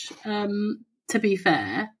much, to be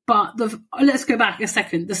fair. But let's go back a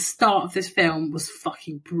second. The start of this film was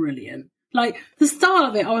fucking brilliant. Like, the start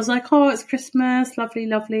of it, I was like, oh, it's Christmas, lovely,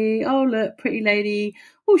 lovely. Oh, look, pretty lady.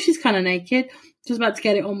 Oh, she's kind of naked. She's about to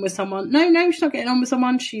get it on with someone. No, she's not getting on with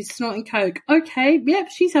someone. She's snorting coke. Okay, yep,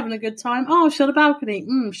 she's having a good time. Oh, she's on a balcony.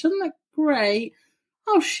 She doesn't look great.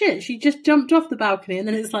 Oh, shit, she just jumped off the balcony. And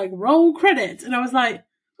then it's like, roll credits. And I was like,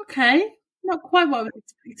 okay. Not quite what I was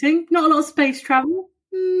expecting. Not a lot of space travel.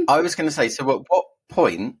 I was going to say, so at what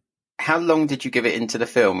point, how long did you give it into the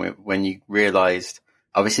film when you realised,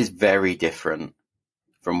 oh, this is very different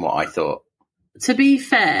from what I thought? To be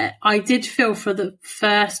fair, I did feel for the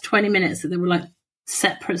first 20 minutes that there were like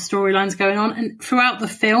separate storylines going on. And throughout the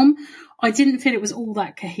film, I didn't feel it was all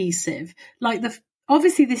that cohesive. Like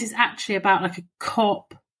obviously this is actually about like a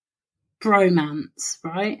cop bromance,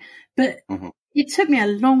 right? But it took me a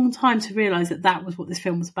long time to realise that was what this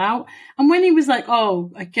film was about. And when he was like, oh,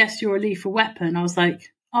 I guess you're a lethal weapon, I was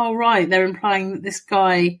like, oh, right, they're implying that this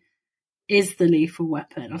guy is the lethal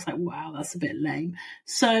weapon. I was like, wow, that's a bit lame.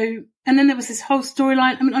 So, and then there was this whole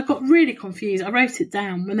storyline. I mean, I got really confused. I wrote it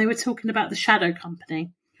down when they were talking about the Shadow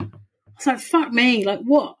Company. I was like, fuck me, like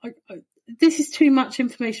what? This is too much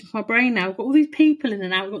information for my brain now. We've got all these people in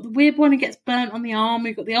and out. We've got the weird one who gets burnt on the arm.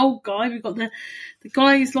 We've got the old guy. We've got the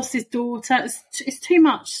guy who's lost his daughter. It's too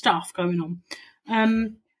much stuff going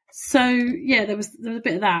on. So yeah, there was a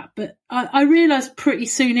bit of that. But I realised pretty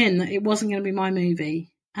soon in that it wasn't going to be my movie.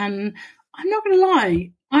 And I'm not going to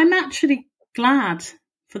lie, I'm actually glad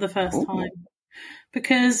for the first time.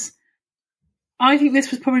 Because I think this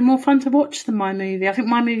was probably more fun to watch than my movie. I think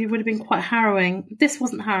my movie would have been quite harrowing. This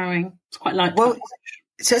wasn't harrowing. It's quite light. Well,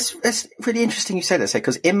 it's really interesting you say that,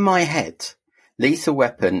 because in my head, Lethal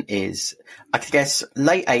Weapon is, I guess,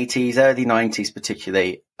 late 80s, early 90s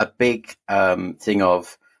particularly, a big thing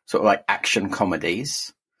of sort of like action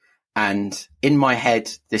comedies. And in my head,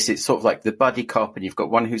 this is sort of like the buddy cop, and you've got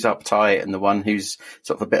one who's uptight and the one who's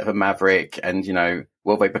sort of a bit of a maverick, and,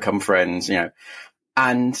 will they become friends,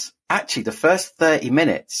 And actually, the first 30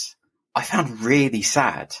 minutes I found really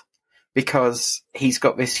sad, because he's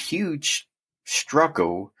got this huge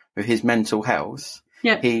struggle with his mental health.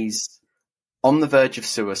 Yeah. He's on the verge of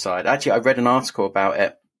suicide. Actually, I read an article about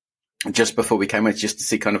it just before we came in, just to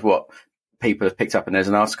see kind of what people have picked up. And there's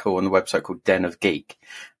an article on the website called Den of Geek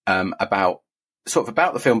about sort of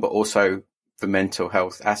about the film, but also the mental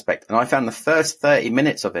health aspect. And I found the first 30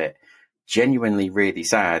 minutes of it genuinely really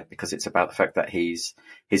sad, because it's about the fact that his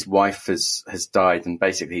wife has died, and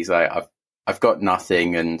basically he's like, I've got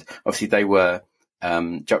nothing. And obviously they were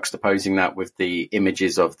juxtaposing that with the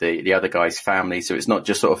images of the other guy's family. So it's not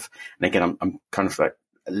just sort of, and again, I'm kind of like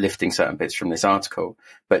lifting certain bits from this article,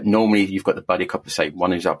 but normally you've got the buddy cop, say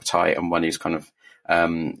one who's uptight and one who's kind of,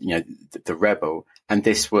 the rebel. And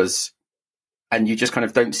this was, and you just kind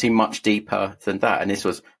of don't see much deeper than that. And this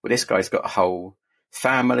was, well, this guy's got a whole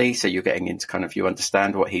family, so you're getting into kind of, you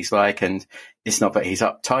understand what he's like, and it's not that he's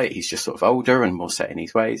uptight, he's just sort of older and more set in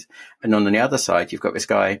his ways. And on the other side, you've got this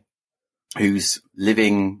guy who's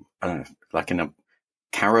living, I don't know, like in a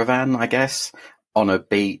caravan, I guess, on a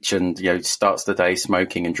beach, and, starts the day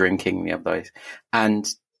smoking and drinking the other days. And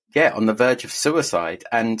yeah, on the verge of suicide.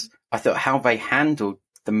 And I thought how they handled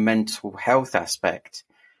the mental health aspect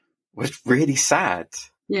was really sad.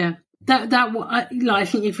 Yeah. I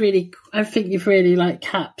think you've really like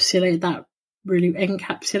encapsulated that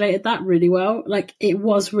really well. Like, it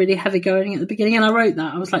was really heavy going at the beginning, and I wrote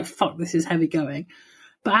that. I was like, fuck, this is heavy going.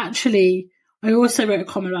 But actually, I also wrote a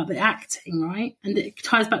comment about the acting, right? And it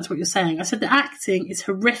ties back to what you're saying. I said the acting is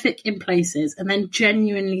horrific in places and then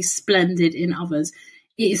genuinely splendid in others.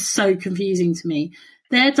 It is so confusing to me.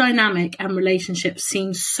 Their dynamic and relationship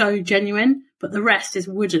seems so genuine, but the rest is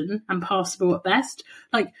wooden and passable at best.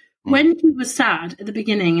 Like, when he was sad at the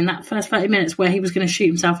beginning in that first 30 minutes where he was going to shoot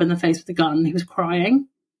himself in the face with a gun, he was crying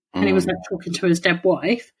and he was like talking to his dead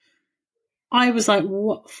wife. I was like,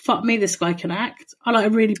 what? Fuck me, this guy can act. I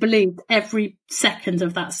really believed every second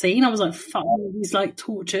of that scene. I was like, fuck me, he's like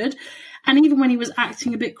tortured. And even when he was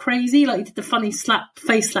acting a bit crazy, like he did the funny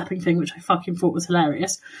face slapping thing, which I fucking thought was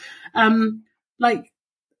hilarious. Like,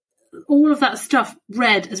 all of that stuff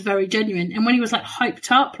read as very genuine. And when he was like hyped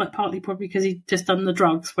up, like partly probably because he'd just done the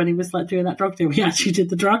drugs, when he was like doing that drug deal, he actually did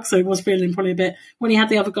the drugs. So he was feeling probably a bit, when he had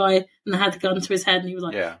the other guy and had the gun to his head and he was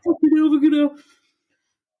like, fucking hell.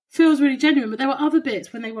 Feels really genuine. But there were other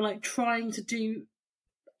bits when they were like trying to do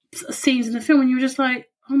scenes in the film and you were just like,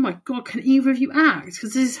 oh my God, can either of you act?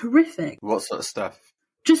 Because this is horrific. What sort of stuff?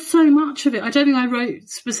 Just so much of it. I don't think I wrote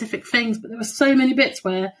specific things, but there were so many bits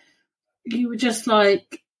where you were just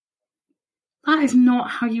like, that is not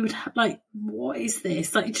how you would like, what is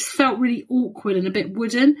this? Like, it just felt really awkward and a bit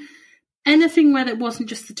wooden. Anything where it wasn't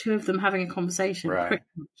just the two of them having a conversation. Right. Pretty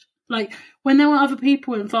much. Like, when there were other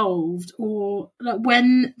people involved, or like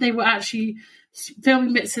when they were actually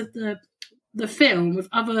filming bits of the film with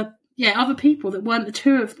other people that weren't the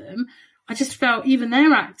two of them, I just felt even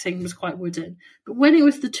their acting was quite wooden. But when it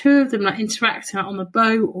was the two of them like interacting like, on the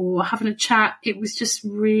boat or having a chat, it was just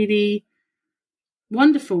really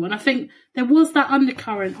wonderful. And I think there was that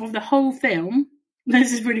undercurrent of the whole film.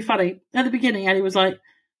 This is really funny. At the beginning, Ellie was like,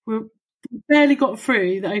 we barely got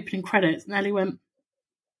through the opening credits, and Ellie went,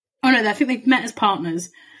 oh no, I think they've met as partners.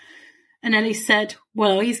 And Ellie said,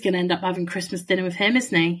 well, he's going to end up having Christmas dinner with him,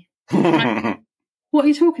 isn't he? Like, what are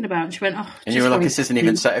you talking about? And she went, oh. And you were like, this isn't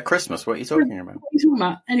even set at Christmas. What are you talking about? What are you talking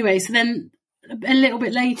about? Anyway, so then a little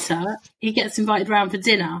bit later, he gets invited round for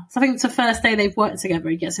dinner. So I think it's the first day they've worked together.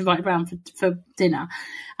 He gets invited round for dinner.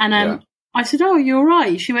 And I said, oh, you're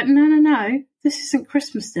right. She went, no. This isn't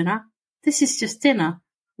Christmas dinner. This is just dinner.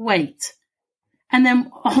 Wait. And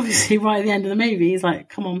then obviously right at the end of the movie, he's like,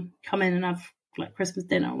 come in and have like Christmas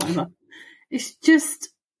dinner or whatever. It's just,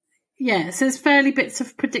 yeah, so there's fairly bits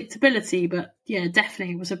of predictability, but yeah,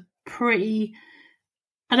 definitely it was a pretty,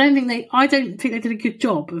 I don't think they did a good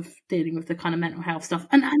job of dealing with the kind of mental health stuff.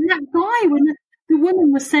 And that guy, when the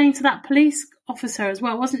woman was saying to that police officer as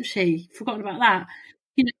well, wasn't she? Forgotten about that.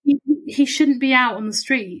 You know, he shouldn't be out on the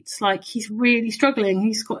streets. Like, he's really struggling.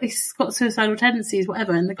 He's got suicidal tendencies,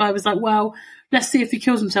 whatever. And the guy was like, well, let's see if he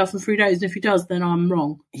kills himself in 3 days. And if he does, then I'm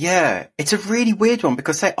wrong. Yeah, it's a really weird one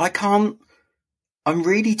because I'm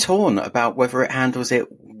really torn about whether it handles it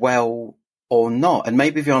well or not. And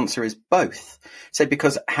maybe the answer is both. So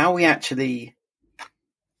because how he actually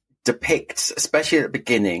depicts, especially at the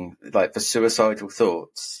beginning, like the suicidal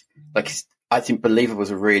thoughts, like I think Believer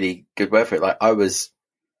was a really good word for it.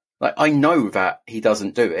 I know that he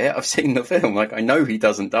doesn't do it. I've seen the film. Like, I know he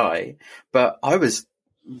doesn't die, but I was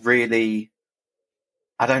really,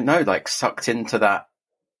 I don't know, like sucked into that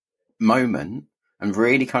moment and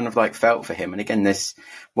really kind of like felt for him. And again,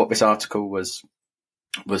 what this article was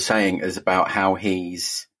saying is about how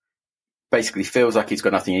he's basically feels like he's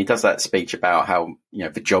got nothing. And he does that speech about how, you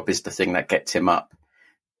know, the job is the thing that gets him up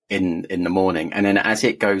in the morning. And then as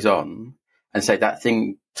it goes on, and say that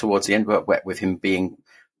thing towards the end with him being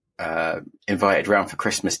invited round for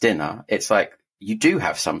Christmas dinner, it's like you do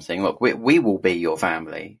have something. Look, we will be your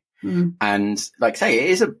family. Mm. And like I say,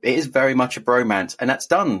 it is very much a bromance, and that's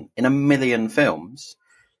done in a million films.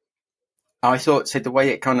 I thought, so the way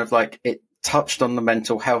it kind of like, it touched on the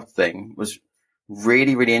mental health thing was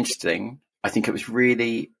really, really interesting. I think it was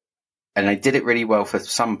really, and they did it really well for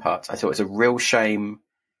some parts. I thought it was a real shame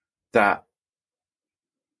that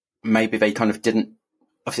maybe they kind of didn't,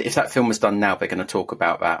 if that film was done now, they're going to talk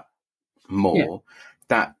about that more.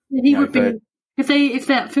 That he would be, if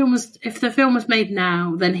the film was made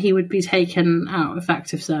now, then he would be taken out of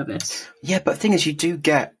active service. Yeah, but the thing is, you do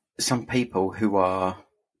get some people who are.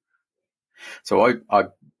 So I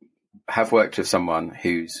have worked with someone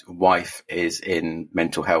whose wife is in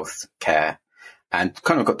mental health care, and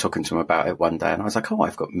kind of got talking to him about it one day, and I was like, "Oh,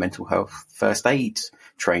 I've got mental health first aid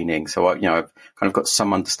training, so I've kind of got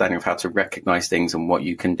some understanding of how to recognise things and what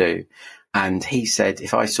you can do." And he said,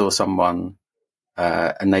 if I saw someone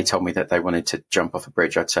and they told me that they wanted to jump off a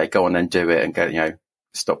bridge, I'd say, "Go on, then do it, and get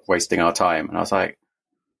stop wasting our time." And I was like,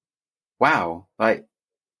 "Wow!" Like,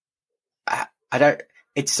 I don't.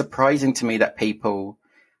 It's surprising to me that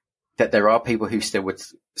there are people who still would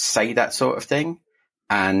say that sort of thing.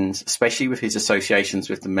 And especially with his associations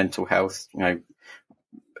with the mental health,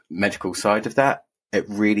 medical side of that, it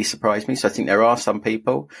really surprised me. So I think there are some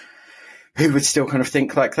people who would still kind of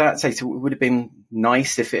think like that. So it would have been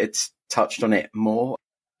nice if it had touched on it more.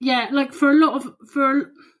 Yeah, like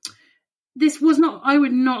this was not, I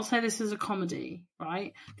would not say this is a comedy,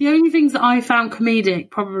 right? The only things that I found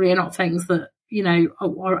comedic probably are not things that,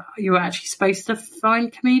 you're actually supposed to find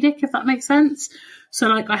comedic, if that makes sense. So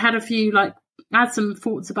like I had some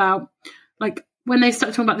thoughts about, like, when they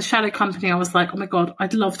started talking about the shadow company, I was like, oh my God,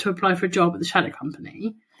 I'd love to apply for a job at the shadow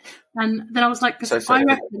company. And then I was like, I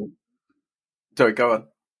reckon. Sorry, go on.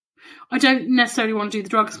 I don't necessarily want to do the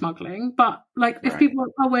drug smuggling, but like if people are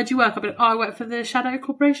like, oh, where do you work? I'll be like, oh, I work for the Shadow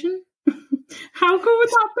Corporation. How cool would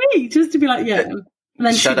that be? Just to be like, yeah. And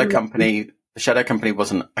then the Shadow Company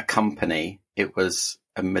wasn't a company, it was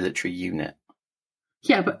a military unit.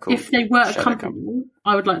 Yeah, but if they were a company,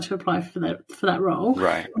 I would like to apply for that role.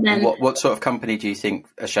 Right. And then, what sort of company do you think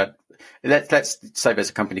a Shadow? Let's say there's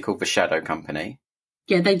a company called the Shadow Company.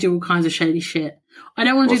 Yeah, they do all kinds of shady shit. I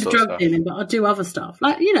don't want to do the drug dealing, but I'll do other stuff.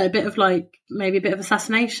 Like, a bit of maybe a bit of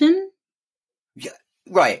assassination. Yeah,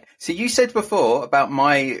 right. So you said before about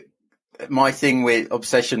my thing with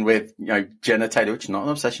obsession with, genitalia, which is not an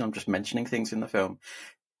obsession, I'm just mentioning things in the film.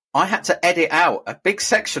 I had to edit out a big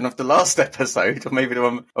section of the last episode, or maybe the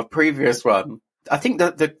one of previous one. I think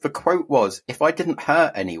the quote was, if I didn't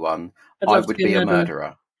hurt anyone, I would be a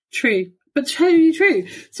murderer. True. But totally true.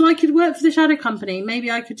 So I could work for the Shadow Company.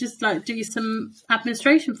 Maybe I could just do some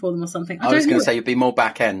administration for them or something. I was going to say you'd be more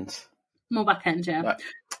back end. More back end, yeah. Right.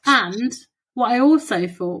 And what I also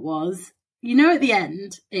thought was, at the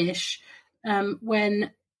end-ish,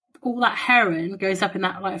 when all that heroin goes up in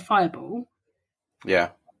that fireball. Yeah.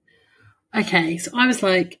 Okay, so I was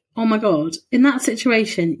like, oh my God, in that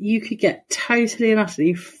situation, you could get totally and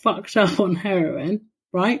utterly fucked up on heroin,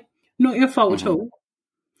 right? Not your fault at all.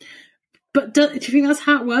 But do you think that's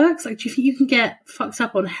how it works? Like, do you think you can get fucked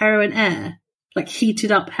up on heroin air? Like,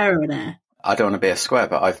 heated up heroin air? I don't want to be a square,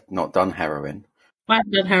 but I've not done heroin. I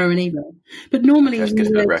haven't done heroin either. But normally you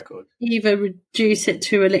either reduce it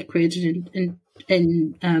to a liquid and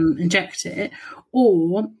inject it,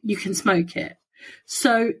 or you can smoke it.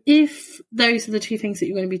 So if those are the two things that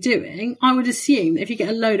you're going to be doing, I would assume that if you get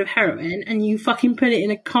a load of heroin and you fucking put it in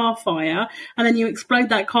a car fire and then you explode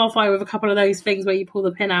that car fire with a couple of those things where you pull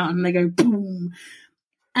the pin out and they go boom,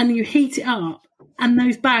 and you heat it up and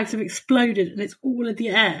those bags have exploded and it's all in the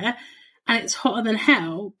air and it's hotter than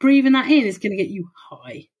hell, breathing that in is going to get you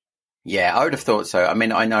high. Yeah, I would have thought so. I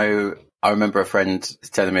mean, I remember a friend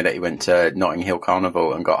telling me that he went to Notting Hill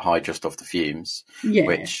Carnival and got high just off the fumes. Yeah.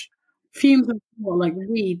 Which... Fumes of what, like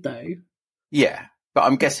weed, though? Yeah, but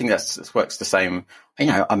I'm guessing that works the same.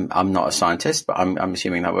 I'm not a scientist, but I'm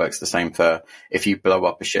assuming that works the same for if you blow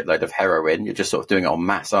up a shitload of heroin, you're just sort of doing it en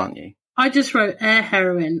masse, aren't you? I just wrote air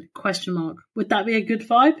heroin, ? Would that be a good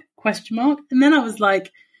vibe? ? And then I was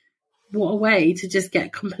like, what a way to just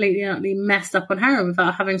get completely and utterly messed up on heroin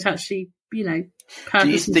without having to actually, Do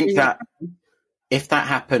you think that if that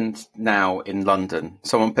happened now in London,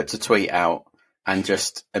 someone puts a tweet out, and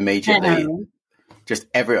just immediately, just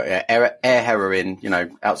every air heroin,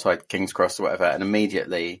 outside King's Cross or whatever, and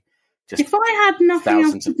immediately, just if I had nothing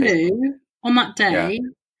else to do on that day,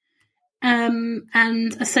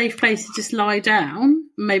 and a safe place to just lie down,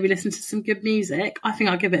 maybe listen to some good music, I think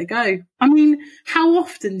I'll give it a go. I mean, how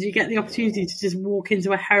often do you get the opportunity to just walk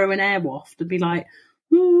into a heroin air waft and be like,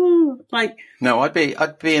 Like, No, I'd be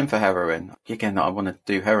in for heroin. Again, I want to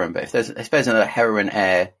do heroin, but if there's a heroin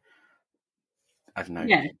air, I don't know.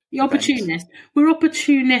 yeah, the opportunist. We're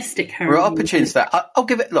opportunistic We're heroin. opportunists. I'll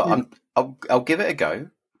give it. Look, I'll give it a go.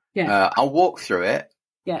 Yeah. I'll walk through it.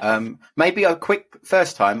 Yeah. Maybe a quick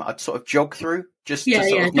first time. I'd sort of jog through just to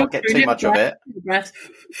sort of not get too much of it.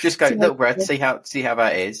 Just go little breath. See how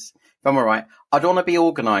that is. If I'm all right, I'd want to be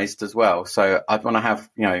organised as well. So I'd want to have,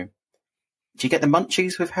 do you get the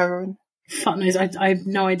munchies with heroin? Fuck knows. I have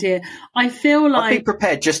no idea. I feel like I'd be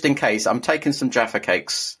prepared just in case. I'm taking some Jaffa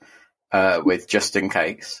cakes with just in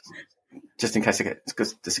case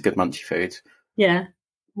because it's a good munchy food. Yeah,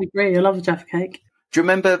 I agree. I love a Jaffa cake. Do you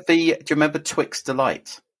remember Twix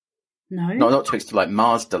Delight? No. No, not Twix Delight.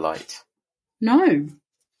 Mars Delight. No.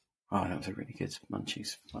 Oh, that was a really good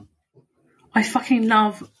munchies one. I fucking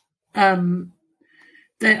love. I can't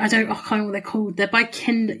remember what they're called. They're by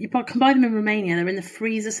Kinder. You can buy them in Romania. They're in the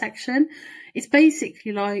freezer section. It's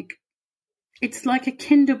basically it's like a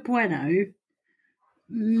Kinder Bueno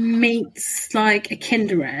meets like a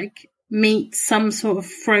Kinder Egg meets some sort of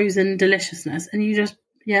frozen deliciousness, and you just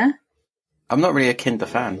I'm not really a Kinder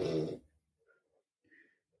fan.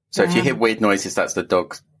 So if you hear weird noises, that's the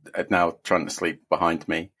dog now trying to sleep behind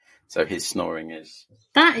me. So his snoring is...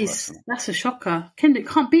 That's a shocker. Kinder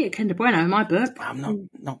can't beat a Kinder Bueno in my book. I'm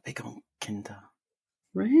not big on Kinder.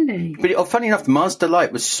 Really? But funny enough, Mars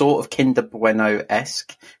Delight was sort of Kinder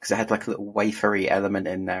Bueno-esque because it had like a little wafery element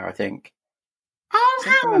in there, I think. Oh,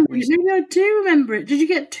 hang on. Maybe I do remember it. Did you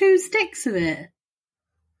get 2 sticks of it?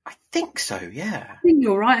 I think so, yeah. I think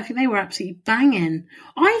you're right. I think they were absolutely banging.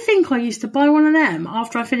 I think I used to buy one of them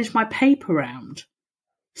after I finished my paper round.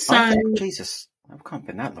 So, Jesus, that can't have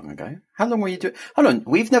been that long ago. How long were you doing? Hold on,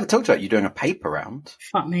 we've never talked about you doing a paper round.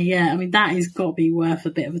 Fuck me, yeah. I mean, that has got to be worth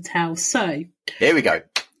a bit of a tell. So, here we go.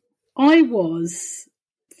 I was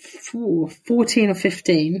 14 or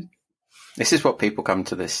 15. This is what people come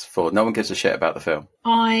to this for. No one gives a shit about the film.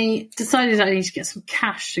 I decided I need to get some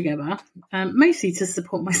cash together, mostly to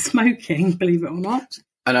support my smoking, believe it or not.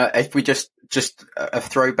 And if we just a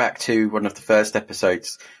throwback to one of the first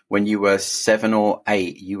episodes, when you were 7 or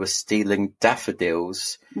 8, you were stealing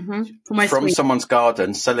daffodils from someone's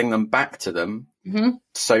garden, selling them back to them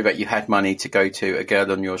so that you had money to go to a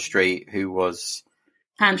girl on your street who was...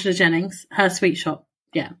 Angela Jennings, her sweet shop,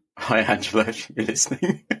 yeah. Hi, Angela, if you're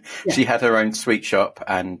listening. Yeah. She had her own sweet shop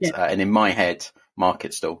and in my head,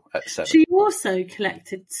 market stall at 7. She also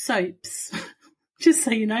collected soaps, just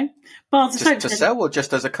so you know. Bars of soaps. To sell or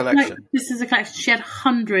just as a collection? No, just as a collection. She had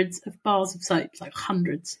hundreds of bars of soaps, like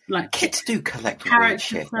hundreds. Like kids do collect weird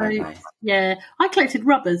shit, don't they? Yeah. I collected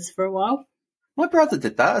rubbers for a while. My brother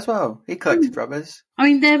did that as well. He collected rubbers. I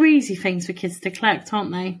mean, they're easy things for kids to collect,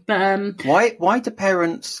 aren't they? But why do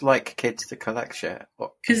parents like kids to collect shit?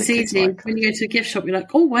 Because it's easy. When you go to a gift shop, you're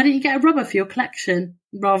like, oh, why don't you get a rubber for your collection?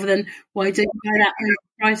 Rather than, why don't you buy that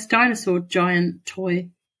overpriced dinosaur giant toy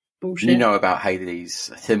bullshit? You know about Hayley's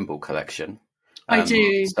thimble collection. I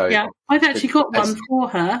do, so yeah. I've actually got one for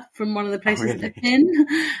her from one of the places I've been,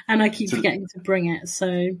 and I keep forgetting to bring it. So,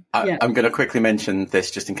 yeah. I'm going to quickly mention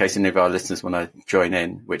this just in case any of our listeners want to join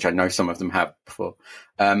in, which I know some of them have before.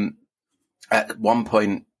 At one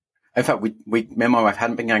point, in fact, me and my wife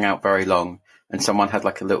hadn't been going out very long, and someone had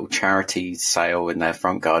like a little charity sale in their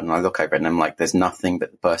front garden. I look over it and I'm like, there's nothing,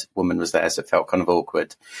 but the woman was there, so it felt kind of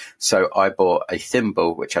awkward. So I bought a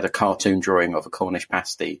thimble, which had a cartoon drawing of a Cornish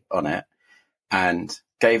pasty on it, and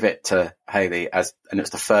gave it to Hayley and it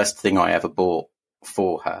was the first thing I ever bought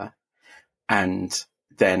for her. And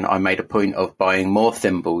then I made a point of buying more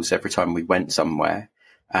thimbles every time we went somewhere,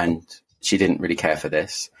 and she didn't really care for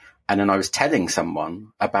this. And then I was telling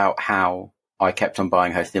someone about how I kept on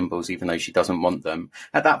buying her thimbles even though she doesn't want them.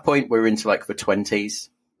 At that point, we were into like the 20s.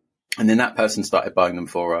 And then that person started buying them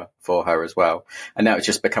for her as well. And now it's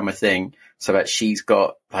just become a thing so that she's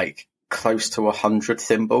got like close to 100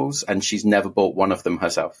 thimbles and she's never bought one of them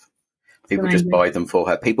herself. People just buy them for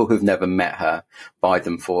her. People who've never met her buy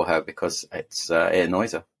them for her because it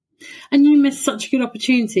annoys her. And you missed such a good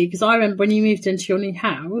opportunity, because I remember when you moved into your new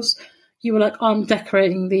house, you were like, I'm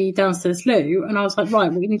decorating the downstairs loo. And I was like,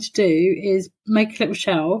 right, what you need to do is make a little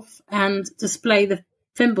shelf and display the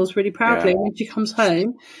thimbles really proudly. Yeah. And when she comes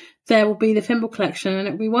home, there will be the thimble collection and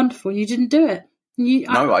it'll be wonderful. And you didn't do it.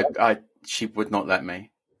 She would not let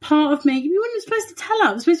me. Part of me, you weren't supposed to tell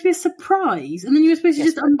her. It was supposed to be a surprise. And then you were supposed to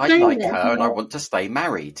just unveil it. I like her and I want to stay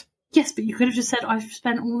married. Yes, but you could have just said, I've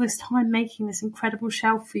spent all this time making this incredible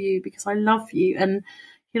shelf for you because I love you. And,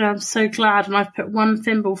 I'm so glad. And I've put one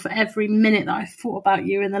thimble for every minute that I've thought about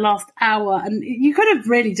you in the last hour. And you could have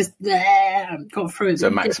really just got through it. So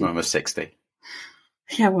a maximum of 60.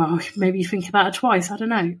 Yeah, well, maybe you think about her twice. I don't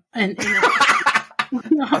know.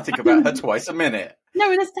 I think about her twice a minute.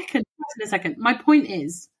 No, in a second. My point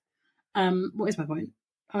is, what is my point?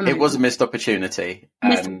 Oh, no. It was a missed opportunity.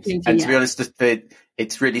 And to be honest,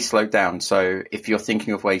 it's really slowed down. So if you're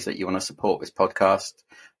thinking of ways that you want to support this podcast,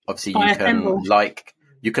 obviously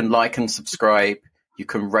you can like and subscribe. You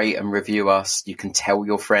can rate and review us. You can tell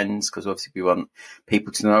your friends, because obviously we want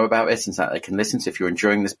people to know about this and so that they can listen. So if you're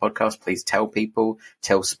enjoying this podcast, please tell people,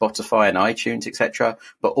 tell Spotify and iTunes, etc.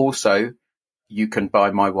 But also, you can buy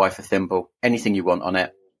my wife a thimble, anything you want on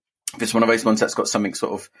it. If it's one of those ones that's got something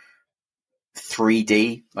sort of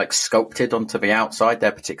 3D, like sculpted onto the outside,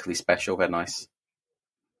 they're particularly special. They're nice.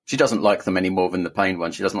 She doesn't like them any more than the plain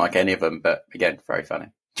one. She doesn't like any of them, but again, very funny.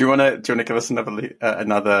 Do you want to give us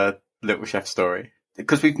another Little Chef story?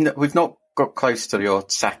 Because we've not got close to your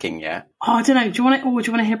sacking yet. Oh, I don't know. Do you want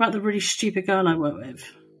to hear about the really stupid girl I work with?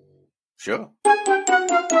 Sure.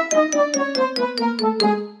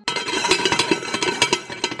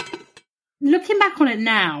 Looking back on it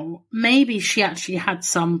now, maybe she actually had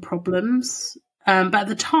some problems. But at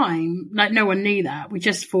the time, like, no one knew that. We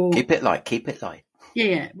just thought... Keep it light.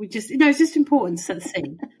 Yeah. It's just important to set the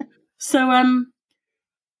scene. So,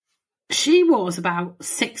 she was about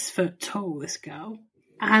 6 foot tall, this girl.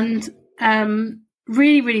 And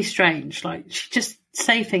really, really strange. Like, she just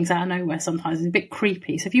say things out of nowhere sometimes. It's a bit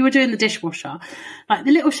creepy. So if you were doing the dishwasher, like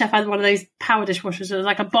the Little Chef had one of those power dishwashers. It was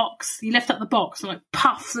like a box. You lift up the box and like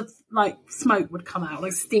puffs of like smoke would come out,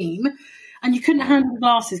 like steam. And you couldn't handle the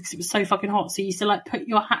glasses because it was so fucking hot. So you used to like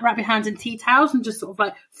wrap your hands in tea towels and just sort of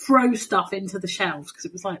like throw stuff into the shelves because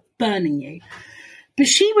it was like burning you. But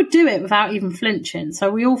she would do it without even flinching.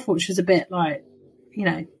 So we all thought she was a bit like,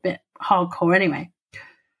 a bit hardcore anyway.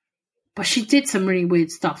 But she did some really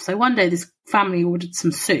weird stuff. So one day this family ordered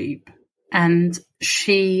some soup and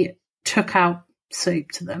she took out soup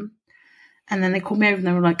to them. And then they called me over and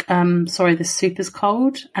they were like, sorry, this soup is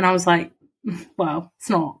cold. And I was like, well, it's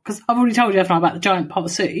not. Because I've already told you about the giant pot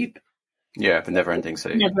of soup. Yeah, the never-ending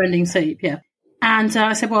soup. Never-ending soup, yeah. And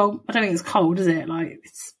I said, well, I don't think it's cold, is it? Like,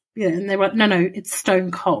 it's... Yeah, and they were like, no, it's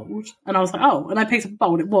stone cold. And I was like, oh, and I picked up a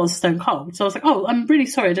bowl and it was stone cold. So I was like, oh, I'm really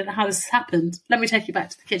sorry, I don't know how this has happened. Let me take you back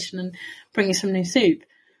to the kitchen and bring you some new soup.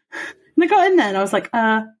 And I got in there and I was like,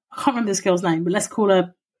 I can't remember this girl's name, but let's call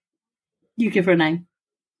her, you give her a name.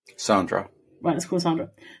 Sandra. Right, let's call her Sandra.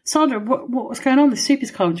 Sandra, what's going on? The soup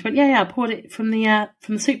is cold. And she went, yeah, I poured it from the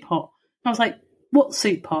soup pot. And I was like, what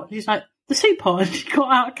soup pot? And she's like, the soup pot. And she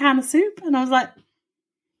got out a can of soup and I was like,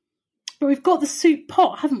 but we've got the soup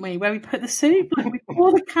pot, haven't we, where we put the soup? Like, we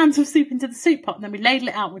pour the cans of soup into the soup pot and then we ladle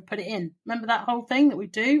it out and we put it in. Remember that whole thing that we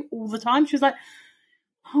do all the time? She was like,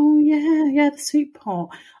 oh, yeah, the soup pot.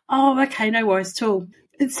 Oh, okay, no worries at all.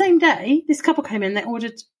 The same day, this couple came in, they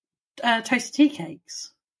ordered toasted tea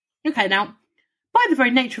cakes. Okay, now, by the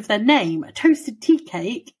very nature of their name, a toasted tea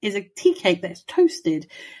cake is a tea cake that's toasted.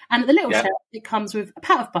 And at the Little Chef, it comes with a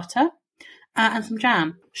pat of butter and some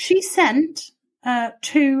jam. She sent...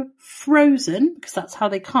 2 frozen, because that's how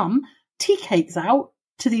they come, tea cakes out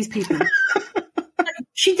to these people.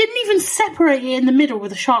 She didn't even separate it in the middle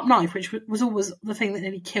with a sharp knife, which was always the thing that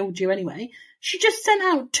nearly killed you anyway. She just sent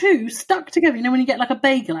out 2 stuck together. You know when you get like a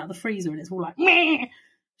bagel out of the freezer and it's all like, meh.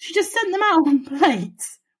 She just sent them out on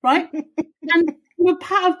plates, right? And with a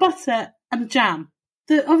pat of butter and jam.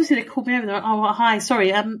 Obviously they called me over. They're like, oh, hi,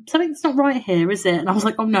 sorry, something's not right here, is it? And I was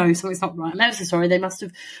like, oh no, something's not right. I'm ever so sorry.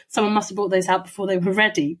 Someone must have brought those out before they were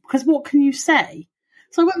ready. Because what can you say?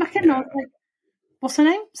 So I went back in and I was like, what's her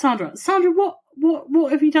name? Sandra. Sandra,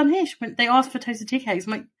 what have you done here? She went, they asked for toasted tea cakes.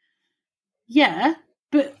 I'm like, yeah,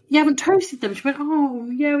 but you haven't toasted them. She went, oh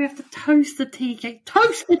yeah, we have to toast the tea cake.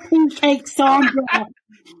 Toast the tea cake, Sandra.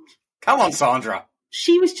 Come on, Sandra.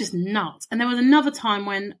 She was just nuts. And there was another time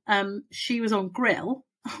when she was on grill.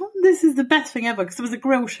 This is the best thing ever because there was a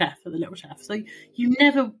grill chef at the Little Chef. So you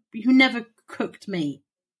never cooked meat.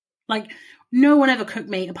 Like, no one ever cooked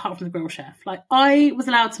meat apart from the grill chef. Like, I was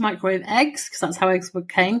allowed to microwave eggs because that's how eggs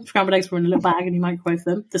came. Scrambled eggs were in a little bag and you microwave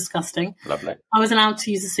them. Disgusting. Lovely. I was allowed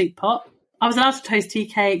to use a soup pot. I was allowed to toast tea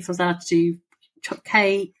cakes. I was allowed to do chopped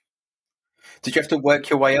cake. Did you have to work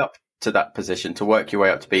your way up to that position, to work your way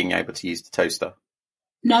up to being able to use the toaster?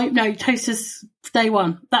 No, toasters day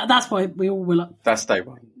one. That's why we all were like... That's day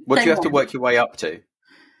one. What do you have to work your way up to?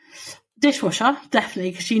 Dishwasher,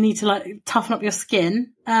 definitely, because you need to like toughen up your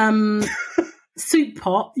skin. Soup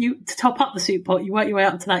pot, to top up the soup pot, you work your way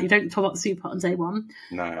up to that. You don't top up the soup pot on day one.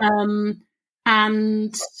 No.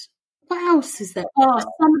 And what else is there? Oh,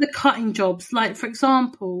 some of the cutting jobs. Like, for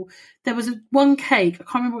example, there was one cake, I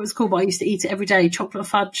can't remember what it was called, but I used to eat it every day, chocolate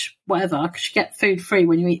fudge, whatever, because you get food free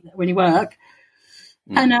when you work.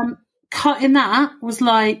 And cutting that was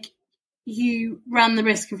like you ran the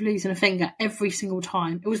risk of losing a finger every single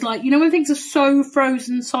time. It was like, you know, when things are so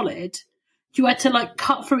frozen solid, you had to like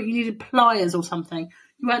cut through it. You needed pliers or something.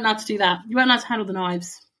 You weren't allowed to do that. You weren't allowed to handle the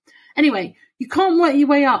knives. Anyway, you can't work your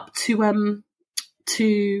way up to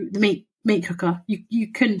the meat cooker.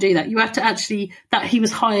 You couldn't do that. You had to actually, that he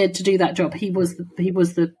was hired to do that job. He was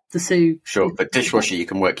the sous. Sure, but dishwasher you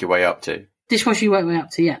can work your way up to. Dishwasher you work your way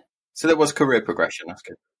up to, yeah. So there was career progression. That's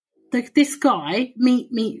good. This guy,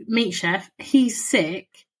 meat chef, he's sick,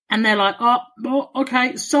 and they're like, oh,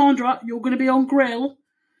 okay, Sandra, you're going to be on grill,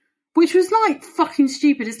 which was like fucking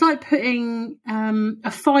stupid. It's like putting a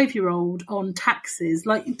 5-year-old on taxes.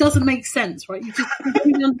 Like, it doesn't make sense, right? You just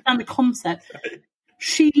completely understand the concept.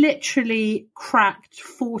 She literally cracked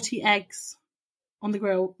 40 eggs on the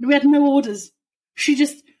grill. We had no orders. She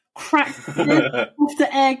just cracked egg after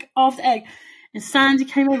egg after egg. And Sandy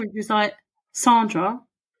came over and she was like, Sandra,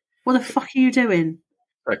 what the fuck are you doing?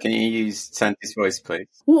 Right, can you use Sandy's voice, please?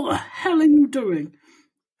 What the hell are you doing?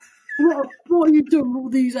 What are you doing with all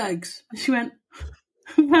these eggs? And she went,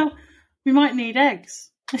 well, we might need eggs.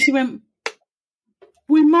 And she went,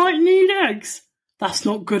 we might need eggs? That's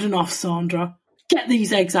not good enough, Sandra. Get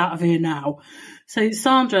these eggs out of here now. So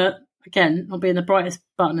Sandra, again, not being the brightest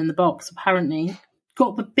button in the box, apparently,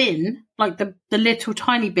 got the bin, like the little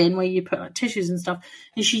tiny bin where you put like tissues and stuff,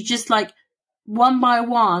 and she just like one by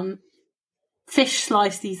one fish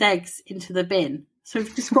sliced these eggs into the bin. So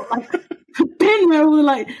we've just got like a bin where all the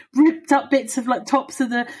like ripped up bits of like tops of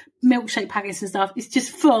the milkshake packets and stuff. It's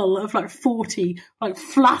just full of like 40 like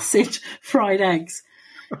flaccid fried eggs.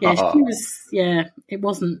 Yeah, she was. Yeah, it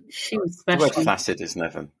wasn't. She was special. The word flaccid is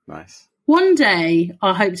never nice. One day,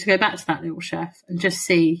 I hope to go back to that Little Chef and just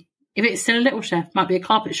see if it's still a Little Chef. Might be a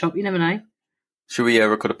carpet shop. You never know. Should we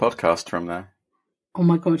record a podcast from there? Oh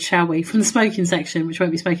my god, shall we? From the smoking section, which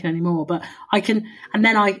won't be smoking anymore. But I can,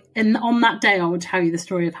 and on that day, I would tell you the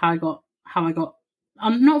story of how I got.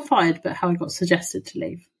 I'm not fired, but how I got suggested to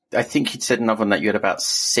leave. I think you'd said another one that you had about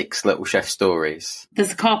 6 Little Chef stories.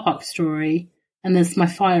 There's a car park story. And there's my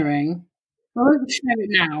firing. I won't share it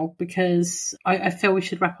now because I feel we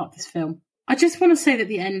should wrap up this film. I just want to say that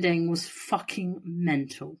the ending was fucking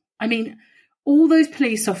mental. I mean, all those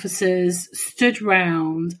police officers stood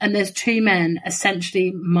round and there's 2 men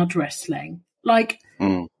essentially mud wrestling. Like,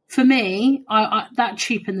 for me, I that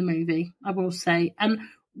cheapened the movie, I will say. And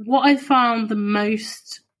what I found the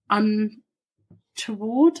most untoward, I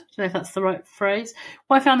don't know if that's the right phrase,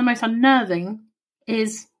 what I found the most unnerving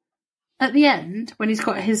is at the end, when he's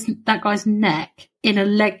got that guy's neck in a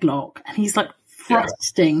leg lock and he's like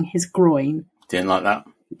thrusting his groin. Didn't like that.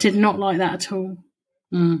 Did not like that at all.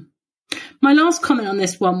 My last comment on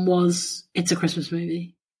this one was, it's a Christmas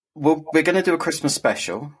movie. Well, we're going to do a Christmas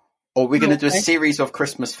special, or we're going to do a series of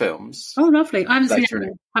Christmas films. Oh, lovely. I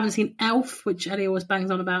haven't seen Elf, which Ellie always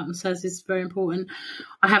bangs on about and says is very important.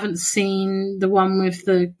 I haven't seen the one with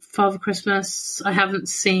the Father Christmas. I haven't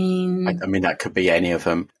seen... I mean, that could be any of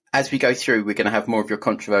them. As we go through, we're going to have more of your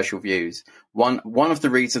controversial views. One of the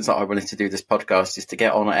reasons that I wanted to do this podcast is to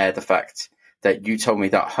get on air the fact that you told me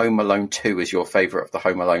that Home Alone 2 is your favourite of the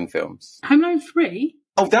Home Alone films. Home Alone 3?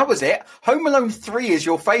 Oh, that was it? Home Alone 3 is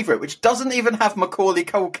your favourite, which doesn't even have Macaulay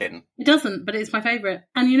Culkin. It doesn't, but it's my favourite.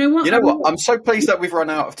 And you know what? I'm so pleased that we've run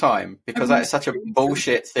out of time, because that is such a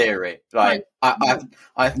bullshit theory. Like, I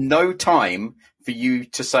have no time for you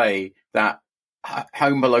to say that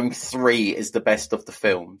Home Alone 3 is the best of the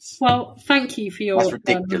films. Well, thank you for your... That's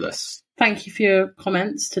ridiculous. Thank you for your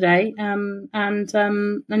comments today, and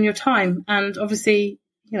your time. And obviously,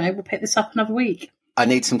 we'll pick this up another week. I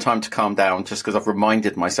need some time to calm down just because I've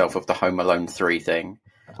reminded myself of the Home Alone 3 thing.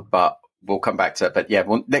 But we'll come back to it. But yeah,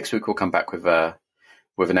 next week we'll come back with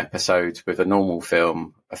an episode with a normal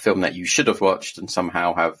film, a film that you should have watched and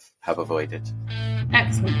somehow have avoided.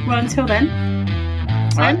 Excellent. Well, until then...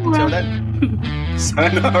 All right, until then.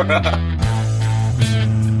 Sayonara.